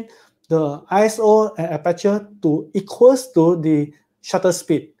between the ISO and aperture to equals to the shutter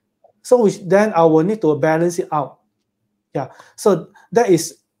speed. So which then I will need to balance it out. Yeah. So that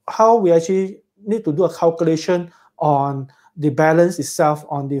is how we actually need to do a calculation on the balance itself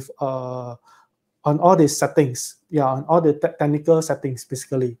on the on all the settings. Yeah, on all the technical settings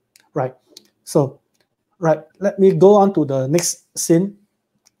basically. Right. So right, let me go on to the next scene.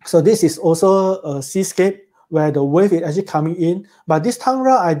 So this is also a seascape where the wave is actually coming in, but this time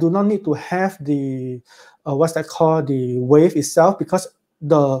around I do not need to have the what's that called, the wave itself, because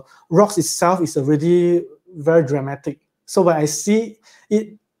the rocks itself is already very dramatic. So when I see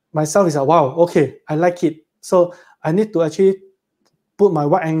it myself, is like, wow, okay, I like it. So I need to actually put my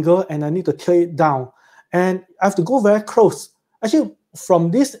wide angle and I need to tilt it down, and I have to go very close. Actually,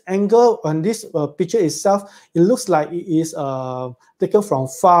 from this angle on this picture itself, it looks like it is taken from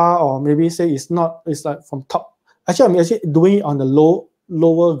far, or maybe say it's not, it's like from top. Actually, I'm actually doing it on the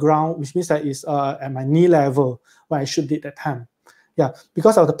lower ground, which means that it's at my knee level when I shoot it that time. Yeah,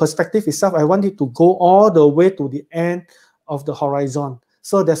 because of the perspective itself, I want it to go all the way to the end of the horizon.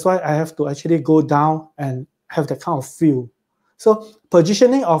 So that's why I have to actually go down and have that kind of feel. So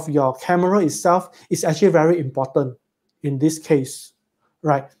positioning of your camera itself is actually very important in this case.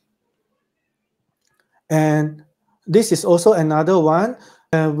 Right. And this is also another one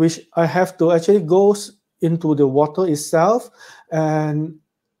which I have to actually go into the water itself, and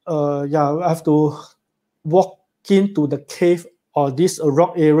yeah, I have to walk into the cave or this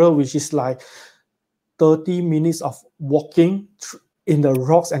rock area, which is like 30 minutes of walking in the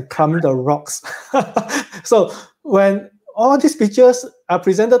rocks and climbing the rocks. So when all these pictures are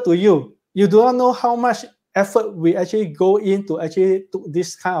presented to you, you do not know how much effort we actually go into actually to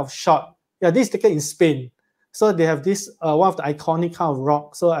this kind of shot. Yeah, this is taken in Spain. So they have this one of the iconic kind of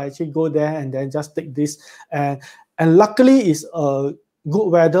rock. So I actually go there and then just take this, and luckily it's a good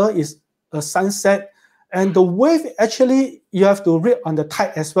weather, it's a sunset, and the wave actually you have to read on the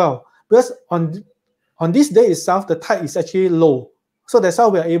tide as well, because on this day itself the tide is actually low. So that's how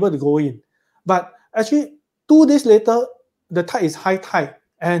we are able to go in. But actually 2 days later the tide is high tide,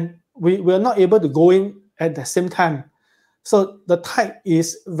 and we are not able to go in at the same time. So the tide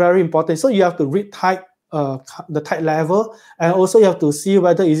is very important. So you have to read tide the tide level, and also you have to see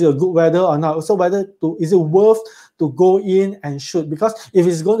whether is it a good weather or not. Also whether is it worth to go in and shoot, because if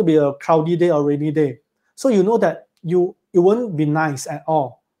it's going to be a cloudy day or rainy day, so you know that it won't be nice at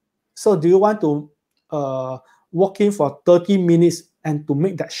all. So do you want to walk in for 30 minutes and to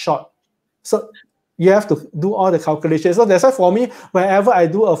make that shot? So you have to do all the calculations. So that's why for me, whenever I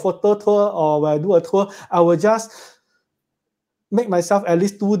do a photo tour or when I do a tour, I will just make myself at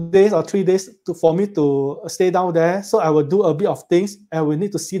least 2 days or 3 days for me to stay down there. So I will do a bit of things, and we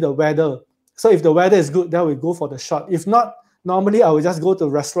need to see the weather. So if the weather is good, then we go for the shot. If not, normally I will just go to a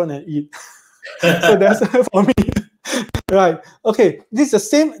restaurant and eat. So that's for me. Right. Okay. This is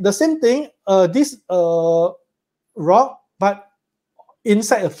the same thing. This rock, but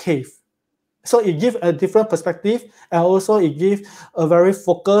inside a cave. So it gives a different perspective, and also it gives a very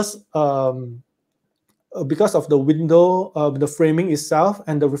focused because of the window, the framing itself,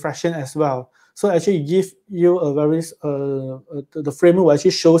 and the reflection as well. So actually it gives you a very the framing will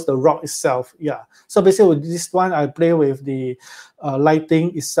actually shows the rock itself. Yeah. So basically with this one, I play with the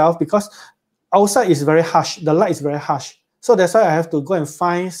lighting itself, because outside is very harsh. The light is very harsh. So that's why I have to go and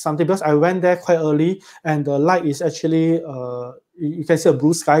find something, because I went there quite early, and the light is actually you can see a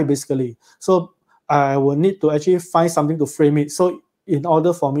blue sky basically. So I will need to actually find something to frame it. So in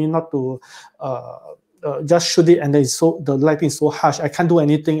order for me not to just shoot it and then the lighting is so harsh, I can't do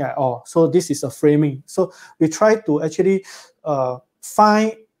anything at all. So this is a framing. So we try to actually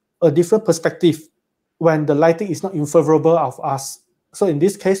find a different perspective when the lighting is not in favorable of us. So in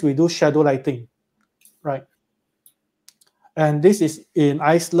this case, we do shadow lighting, right? And this is in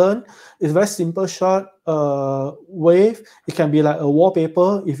Iceland. It's a very simple shot, wave. It can be like a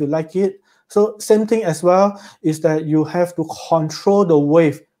wallpaper if you like it. So same thing as well is that you have to control the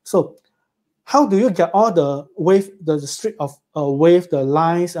wave. So how do you get all the wave, the streak of wave, the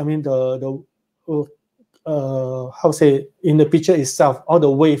lines? I mean how to say in the picture itself, all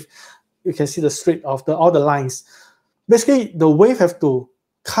the wave, you can see the streak of all the lines. Basically, the wave have to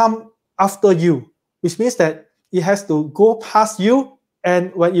come after you, which means that it has to go past you,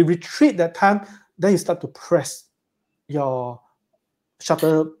 and when you retreat that time, then you start to press your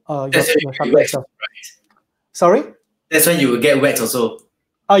shutter. Your shutter itself. Right. Sorry. That's when you will get wet also.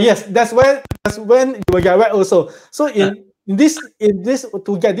 Yes, that's when you will get wet also. So in this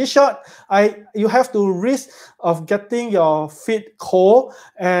to get this shot, you have to risk of getting your feet cold,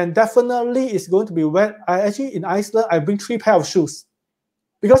 and definitely it's going to be wet. I actually in Iceland I bring 3 pairs of shoes,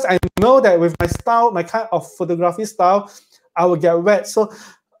 because I know that with my style, my kind of photography style, I will get wet. So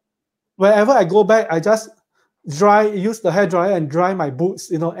whenever I go back, I just use the hair dryer and dry my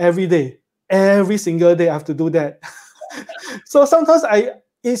boots. Every day, every single day I have to do that. So sometimes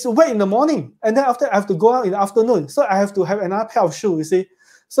it's wet in the morning, and then after I have to go out in the afternoon. So I have to have another pair of shoes, you see.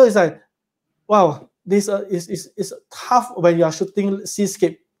 So it's like, wow, this is tough when you are shooting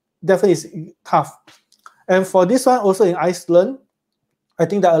seascape. Definitely it's tough. And for this one, also in Iceland, I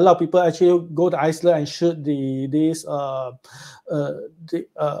think that a lot of people actually go to Iceland and shoot the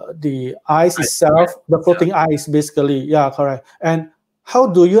ice itself, the floating ice, basically. Yeah, correct. And how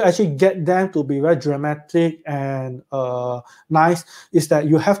do you actually get them to be very dramatic and nice? Is that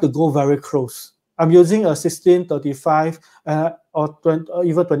you have to go very close. I'm using a 16-35 or 20, or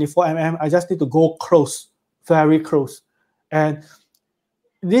even 24 mm. I just need to go close, very close. And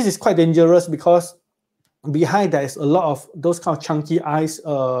this is quite dangerous, because behind there is a lot of those kind of chunky ice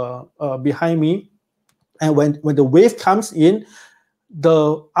behind me. And when the wave comes in,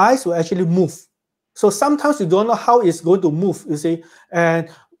 the ice will actually move. So sometimes you don't know how it's going to move, you see. And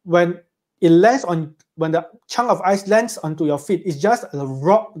when the chunk of ice lands onto your feet, it's just a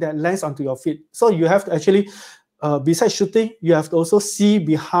rock that lands onto your feet. So you have to actually, besides shooting, you have to also see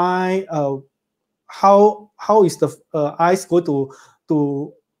behind how is the ice going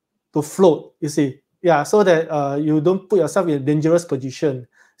to float, you see. Yeah, so that you don't put yourself in a dangerous position.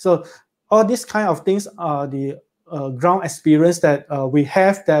 So all these kind of things are the ground experience that we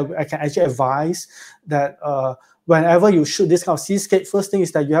have, that I can actually advise that whenever you shoot this kind of seascape, first thing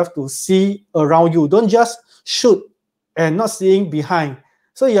is that you have to see around you. Don't just shoot and not seeing behind.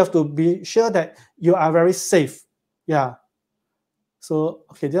 So you have to be sure that you are very safe. Yeah. So,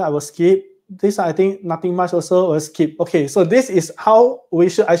 okay, then I will skip. This, I think, nothing much also will skip. Okay, so this is how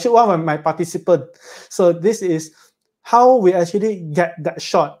I shoot one of my participants. So this is how we actually get that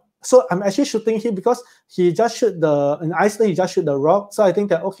shot. So I'm actually shooting him because he just shoot in Iceland, he just shoot the rock. So I think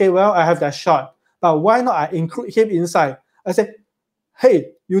that, okay, well, I have that shot. But why not I include him inside? I said,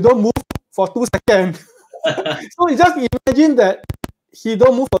 hey, you don't move for 2 seconds. So you just imagine that he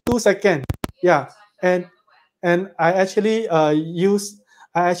don't move for 2 seconds. Yeah, and I actually use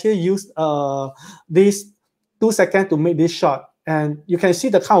I actually used this 2 seconds to make this shot, and you can see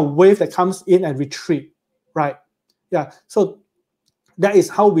the kind of wave that comes in and retreat, right? Yeah, so that is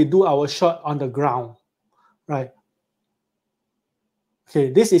how we do our shot on the ground, right?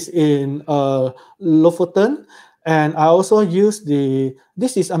 Okay, this is in Lofoten, and I also use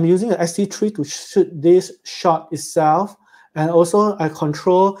I'm using an ST3 to shoot this shot itself, and also I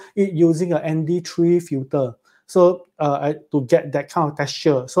control it using an ND3 filter. So to get that kind of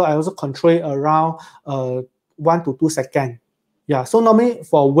texture. So I also control it around 1 to 2 seconds. Yeah, so normally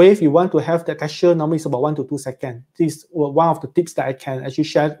for wave, you want to have the texture, normally it's about 1 to 2 seconds. This is one of the tips that I can actually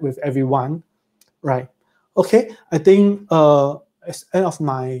share with everyone, right? Okay, I think it's end of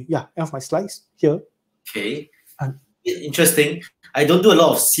my slides here. Okay, interesting. I don't do a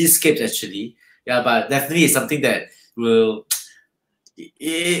lot of seascapes actually. Yeah, but definitely it's something that will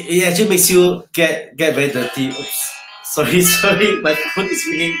it actually makes you get very dirty. Oops, sorry, sorry, my phone is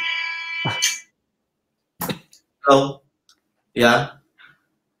ringing. Hello. Yeah.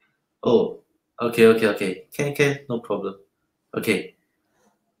 Oh. Okay. Okay. Can. No problem. Okay.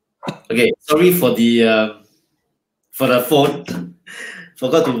 Okay. Sorry for the phone.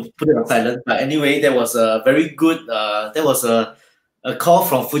 Forgot to put it on silent. But anyway, that was a very good. That was a call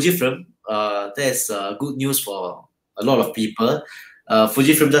from Fujifilm. That's good news for a lot of people.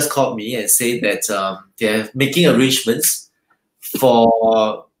 Fujifilm just called me and said that they're making arrangements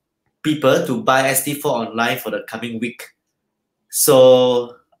for people to buy SD4 online for the coming week.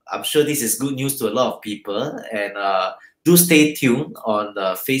 So I'm sure this is good news to a lot of people, and do stay tuned on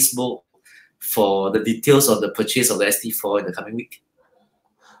Facebook for the details of the purchase of the SD4 in the coming week.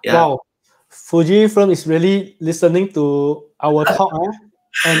 Yeah. Wow, Fujifilm is really listening to our talk,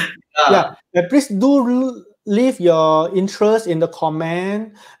 and and please do leave your interest in the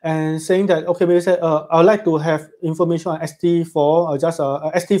comment and saying that okay, maybe say I'd like to have information on SD4 or just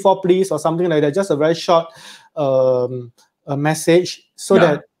a SD4 please or something like that. Just a very short a message so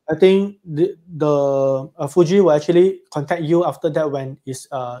that I think the Fuji will actually contact you after that when it's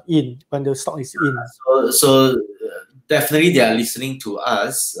when the stock is in. So definitely they are listening to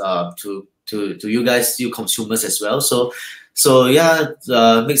us, to you guys, you consumers as well. So yeah,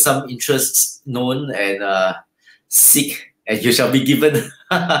 make some interests known and seek and you shall be given.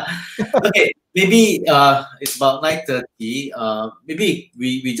 Okay, maybe it's about 9:30. Maybe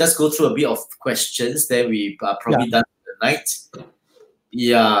we just go through a bit of questions, then we are probably done for the night.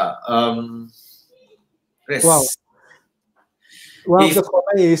 Yeah. Wow. One of the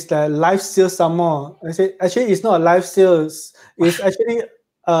comment is that live sales some more. I say actually it's not a live sales. It's actually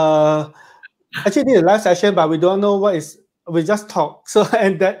actually a live session, but we don't know what is. We just talk. So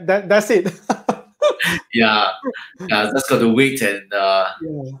and that's it. Yeah, just got to wait and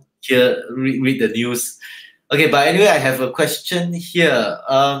read the news. Okay, but anyway, I have a question here.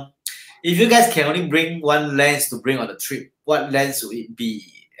 If you guys can only bring one lens to bring on the trip, what lens would it be?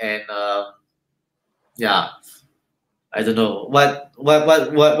 And I don't know what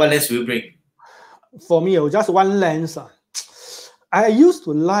lens will you bring. For me, just one lens. I used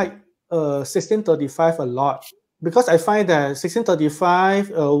to like 1635 a lot because I find that 1635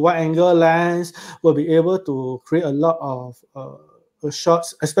 wide angle lens will be able to create a lot of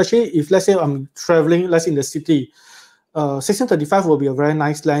shots, especially if let's say I'm traveling, let's say in the city. 1635 will be a very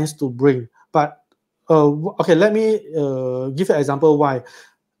nice lens to bring. But okay, let me give you an example why.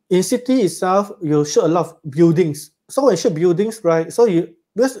 In city itself, you shoot a lot of buildings. So when you shoot buildings, right? So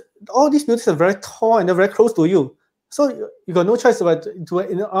because all these buildings are very tall and they're very close to you. So you got no choice but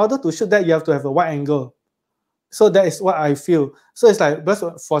in order to shoot that, you have to have a wide angle. So that is what I feel. So it's like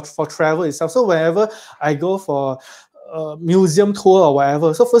for travel itself. So whenever I go for a museum tour or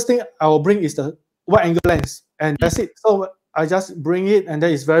whatever, so first thing I will bring is the wide angle lens, and that's it. So I just bring it, and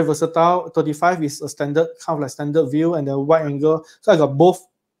that is very versatile. 35 is a standard kind of like standard view, and the wide angle. So I got both.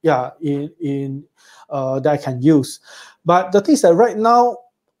 Yeah, in that I can use. But the thing is that right now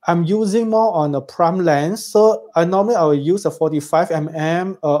I'm using more on a prime lens. So normally I will use a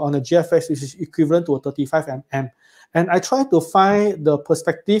 45mm on a GFX, which is equivalent to a 35mm. And I try to find the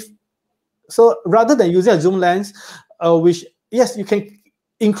perspective. So rather than using a zoom lens, which yes, you can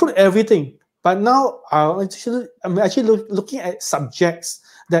include everything. But now I'm actually looking at subjects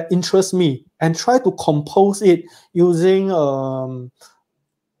that interest me and try to compose it using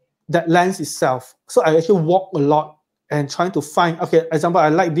that lens itself. So I actually walk a lot and trying to find, okay, example, I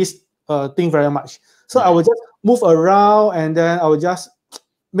like this thing very much. So I will just move around and then I will just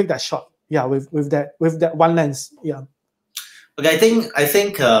make that shot. Yeah, with that one lens. Yeah. Okay, I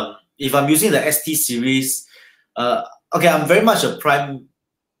think if I'm using the ST series, okay, I'm very much a prime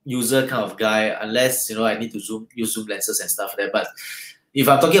user kind of guy, unless I need to use zoom lenses and stuff like that. But if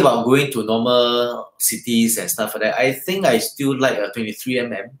I'm talking about going to normal cities and stuff like that, I think I still like a 23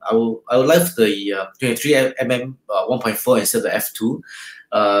 mm. I would like the 23 mm 1.4 instead of the f2,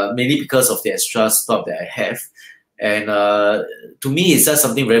 mainly because of the extra stop that I have, and to me it's just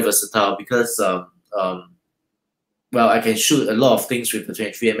something very versatile because well, I can shoot a lot of things with the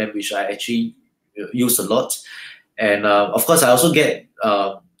 23 mm, which I actually use a lot, and of course I also get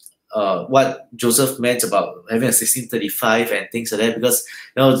what Joseph meant about having a 16-35 and things like that, because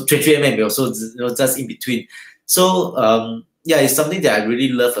 23 mm also just in between. So yeah, it's something that I really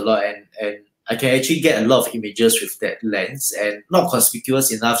love a lot, and I can actually get a lot of images with that lens, and not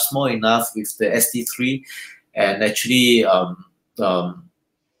conspicuous enough, small enough with the SD3, and actually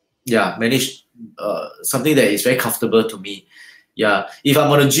yeah, manage something that is very comfortable to me. Yeah, if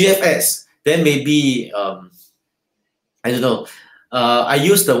I'm on a GFX, then maybe I don't know. I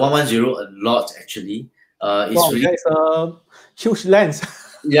use the 110 a lot actually. It's Wow, really, that's a huge lens.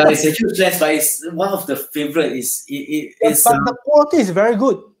 yeah, it's a huge lens, but it's one of the favorite. It's But the quality is very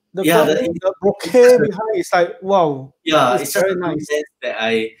good. The yeah, quality, the bokeh behind is like wow. yeah, It's it's just very a good nice. lens that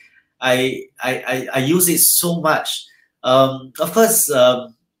I use it so much. Of course,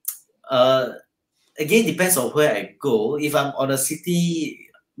 again depends on where I go. If I'm on a city,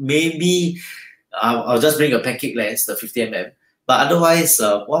 maybe I'll just bring a pancake lens, the 50 mm. But otherwise,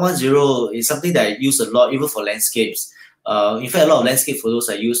 110 is something that I use a lot, even for landscapes. In fact, a lot of landscape photos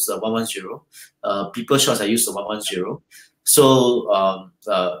I use the 110. People shots I use the 110. So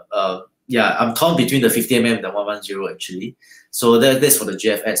yeah, I'm torn between the 50 mm and the 110 actually. So that's for the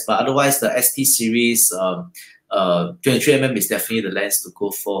GFX. But otherwise, the ST series 23 mm is definitely the lens to go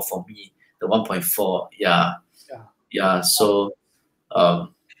for me. The 1.4, yeah, Yeah. yeah. So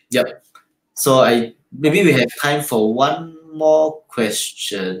yep. So maybe we have time for one more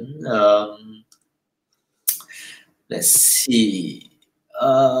question. Let's see.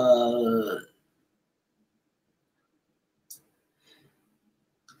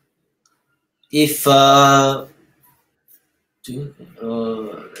 If let's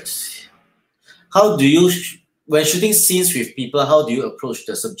see. How do you when shooting scenes with people? How do you approach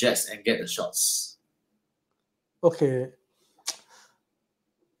the subjects and get the shots? Okay.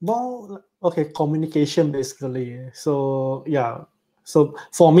 Well, okay, communication basically. So yeah. So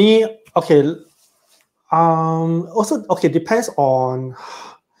for me, okay, also okay, depends on,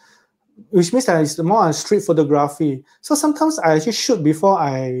 which means that it's more on street photography. So sometimes I actually shoot before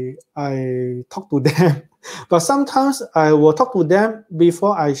I talk to them, but sometimes I will talk to them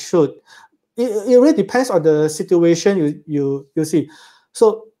before I shoot. It really depends on the situation you see.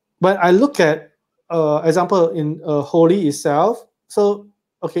 So when I look at example in Holi itself, so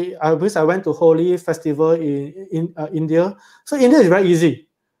okay, I went to Holi festival in India. So India is very easy.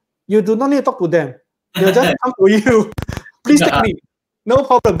 You do not need to talk to them. They'll just come to you. Please take me. No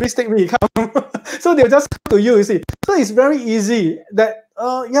problem. Please take me. Come. So they'll just come to you. You see. So it's very easy that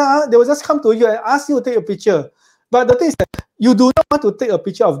yeah, they will just come to you and ask you to take a picture. But the thing is that you do not want to take a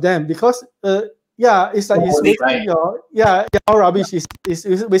picture of them because yeah, it's like it's wasting your your rubbish. Is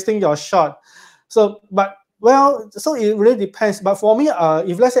wasting your shot. So but well, so it really depends. But for me,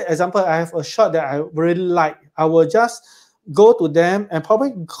 if let's say example, I have a shot that I really like, I will just go to them and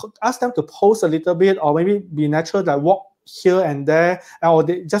probably ask them to pose a little bit, or maybe be natural, like walk here and there, or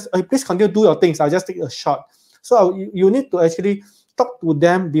they just please continue do your things. I'll just take a shot. So you need to actually talk to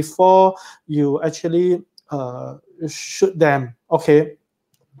them before you actually shoot them. Okay,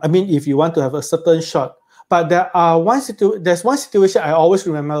 I mean if you want to have a certain shot, but there's one situation I always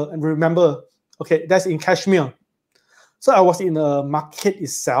remember. Okay, that's in Kashmir. So I was in a market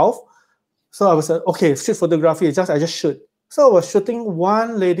itself. So I was okay, street photography. I just shoot. So I was shooting,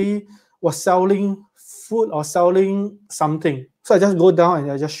 one lady was selling food or selling something. So I just go down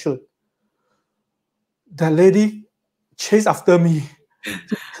and I just shoot. That lady chased after me.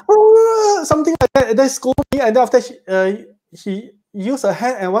 Something like that. And then scold me. And then after she used her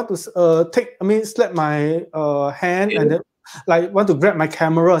hand and want to slap my hand, and then like want to grab my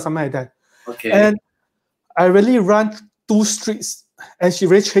camera or something like that. Okay. And I really ran 2 streets, and she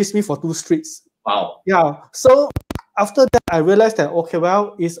really chased me for 2 streets. Wow. Yeah. So after that, I realized that okay,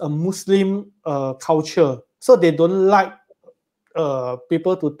 well, it's a Muslim culture, so they don't like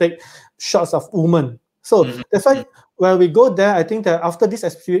people to take shots of women. So that's why when we go there, I think that after this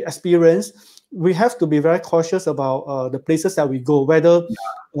experience, we have to be very cautious about the places that we go, whether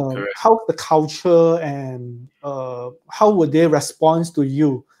how the culture and how would they respond to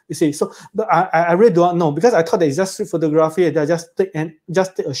you. You see, so I really don't know, because I thought that it's just street photography and they just take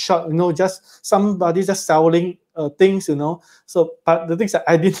a shot, just somebody just selling things, So, but the thing is that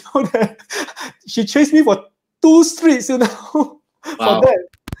I didn't know that she chased me for 2 streets, for Wow. that.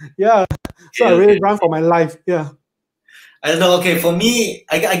 Yeah. So I Okay, really okay. run for my life. Yeah. I don't know. Okay, for me,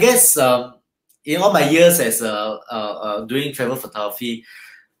 I guess in all my years as doing travel photography,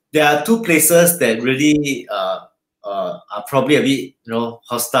 there are two places that really are probably a bit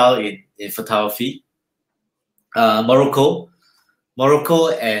hostile in photography. Morocco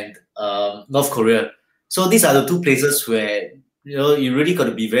and North Korea. So these are the two places where you really got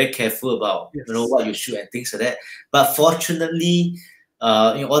to be very careful about Yes. what you shoot and things like that. But fortunately,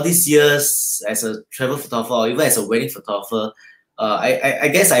 in all these years as a travel photographer or even as a wedding photographer, I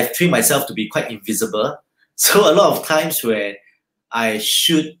guess I've trained myself to be quite invisible. So a lot of times where I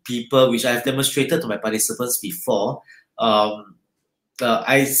shoot people, which I've demonstrated to my participants before,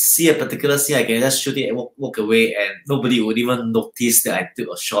 I see a particular scene, I can just shoot it and walk away, and nobody would even notice that I took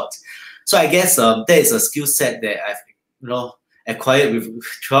a shot. So I guess that is a skill set that I've acquired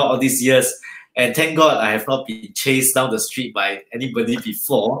throughout all these years, and thank God I have not been chased down the street by anybody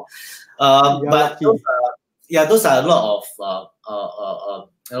before. You're But lucky. those are a lot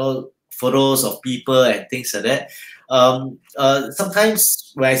of photos of people and things like that.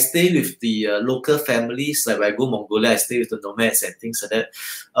 Sometimes when I stay with the local families, like when I go Mongolia, I stay with the nomads and things like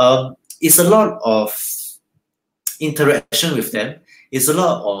that. It's a lot of interaction with them. It's a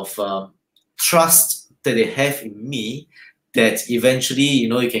lot of trust that they have in me that eventually,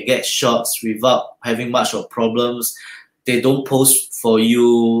 you can get shots without having much of problems. They don't post for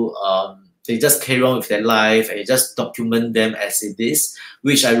you. They just carry on with their life and you just document them as it is,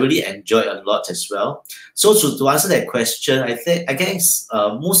 which I really enjoy a lot as well. So to answer that question, I guess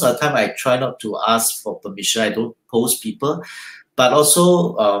most of the time I try not to ask for permission. I don't post people, but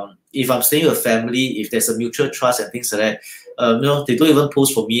also if I'm staying with a family, if there's a mutual trust and things like that, they don't even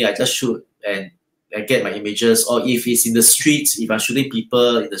post for me. I just shoot and get my images. Or if it's in the streets, if I'm shooting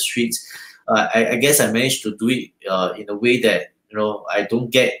people in the streets, I guess I managed to do it in a way that I don't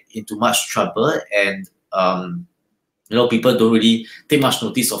get into much trouble, and people don't really take much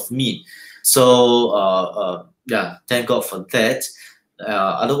notice of me. So yeah, thank God for that.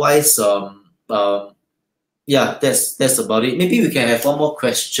 Otherwise, yeah, that's about it. Maybe we can have one more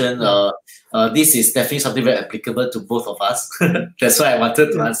question. This is definitely something very applicable to both of us. That's why I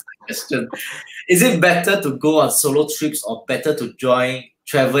wanted to answer the question. Is it better to go on solo trips or better to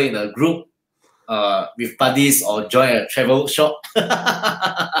travel in a group with buddies or join a travel shop?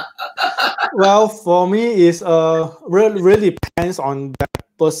 Well, for me, it's really depends on that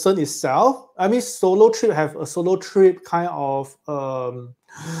person itself. I mean, solo trip have a solo trip kind of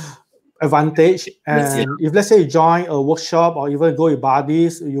advantage, Yes, yeah. and if let's say you join a workshop or even go with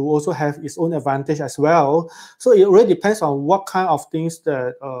buddies, you also have its own advantage as well. So it really depends on what kind of things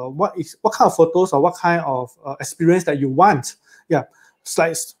that what kind of photos or what kind of experience that you want. Yeah, it's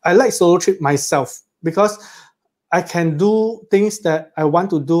like I like solo trip myself because I can do things that I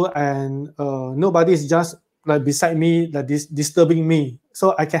want to do, and nobody is just like beside me, like disturbing me.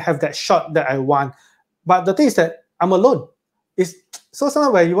 So I can have that shot that I want. But the thing is that I'm alone. It's so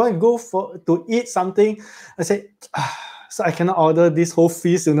sometimes when you want to go to eat something, I say, so I cannot order this whole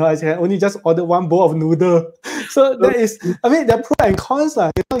feast. I can only just order one bowl of noodle. So that is, I mean, there are pros and cons,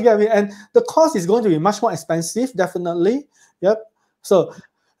 get me? And the cost is going to be much more expensive, definitely. Yep. So,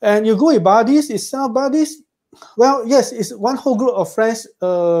 and you go with buddies, buddies. Well, yes, it's one whole group of friends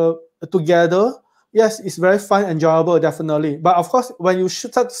together. Yes, it's very fun, enjoyable, definitely. But of course, when you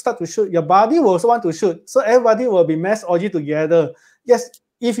start to shoot, your buddy will also want to shoot. So everybody will be mass orgy together. Yes,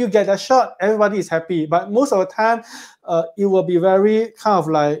 if you get a shot, everybody is happy. But most of the time, it will be very kind of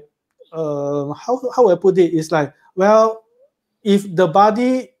like, how I put it? It's like, well, if the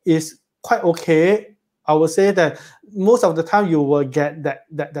body is quite okay, I would say that most of the time you will get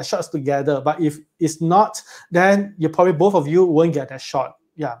that shots together. But if it's not, then you probably both of you won't get that shot.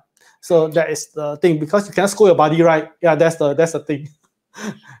 Yeah. So that is the thing, because you cannot score your body, right? Yeah, that's the thing.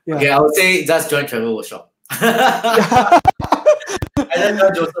 Yeah. Okay, I would say just join travel workshop. Either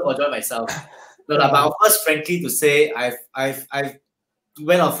join Joseph or join myself. No, but of course, frankly, to say I've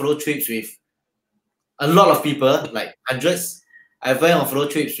went on photo trips with a lot of people, like hundreds. I went on photo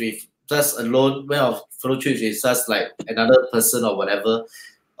trips with just alone. Went on photo trips with just like another person or whatever.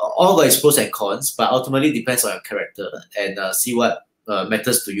 All got its pros and cons, but ultimately depends on your character and see what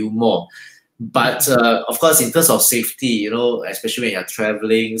matters to you more. But of course, in terms of safety, especially when you're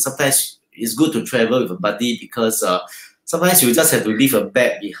traveling, sometimes it's good to travel with a buddy because sometimes you just have to leave a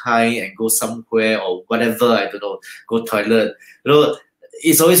bag behind and go somewhere or whatever. I don't know, go toilet.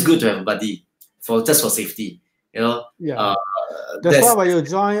 It's always good to have a buddy just for safety. Yeah. That's why when you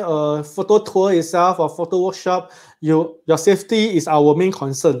join a photo tour itself or photo workshop, your safety is our main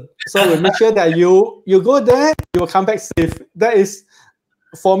concern. So we make sure that you go there, you will come back safe. That is,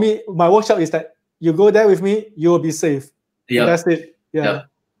 for me, my workshop is that you go there with me, you will be safe. Yep. That's it. Yeah.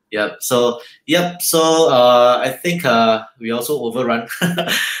 Yep. So I think we also overrun.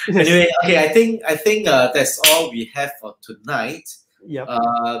 Yes. Anyway, okay. I think that's all we have for tonight. Yep.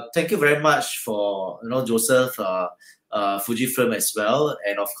 Thank you very much for Joseph, Fujifilm as well,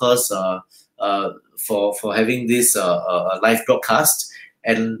 and of course for having this live broadcast.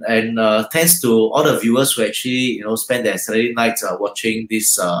 And thanks to all the viewers who actually spend their Saturday night watching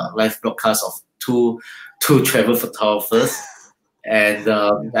this live broadcast of two travel photographers. And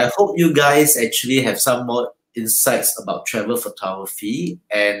I hope you guys actually have some more insights about travel photography.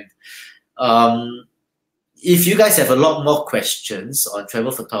 And if you guys have a lot more questions on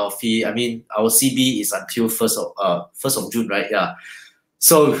travel photography, I mean, our CB is until 1st of June, right? Yeah.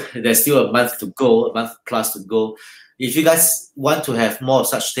 So there's still a month to go, a month plus to go. If you guys want to have more of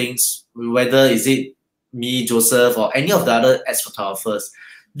such things, whether is it me, Joseph, or any of the other ads photographers,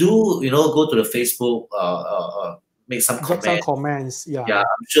 do go to the Facebook, make some comments. Yeah.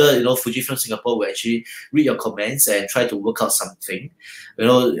 I'm sure Fujifilm Singapore will actually read your comments and try to work out something. We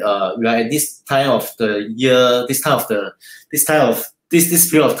are at this time of the year, this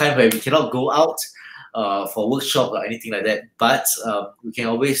period of time where we cannot go out for workshop or anything like that, but we can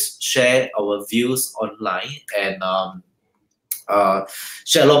always share our views online and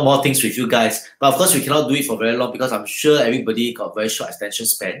share a lot more things with you guys. But of course, we cannot do it for very long because I'm sure everybody got very short attention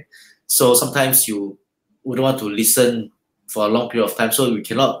span. So sometimes you wouldn't want to listen for a long period of time, so we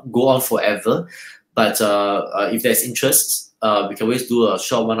cannot go on forever. But if there's interest, we can always do a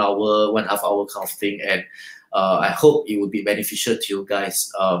short 1 hour, 1.5 hour kind of thing, and I hope it would be beneficial to you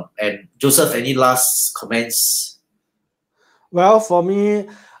guys. And Joseph, any last comments? Well, for me,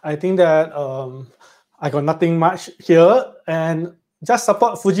 I think that I got nothing much here, and just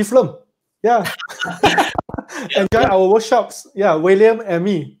support Fujifilm. Yeah. Enjoy our workshops. Yeah, William and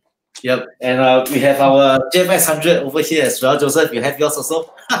me. Yep, and we have our JFS 100 over here as well. Joseph, you have yours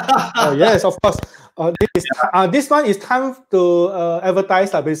also? Oh, yes, of course. This one is time to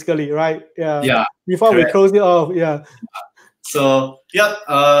advertise, basically, right? Yeah. Before correct. We close it off, yeah. So, yep.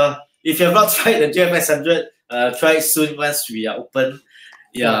 If you have not tried the JFS 100, try it soon once we are open.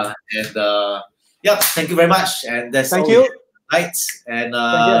 Yeah, and yeah. Thank you very much, and that's thank all. You. Right, and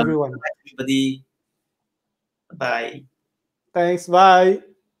thank you, everyone. Everybody. Bye. Thanks. Bye.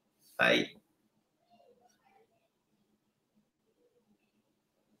 Bye.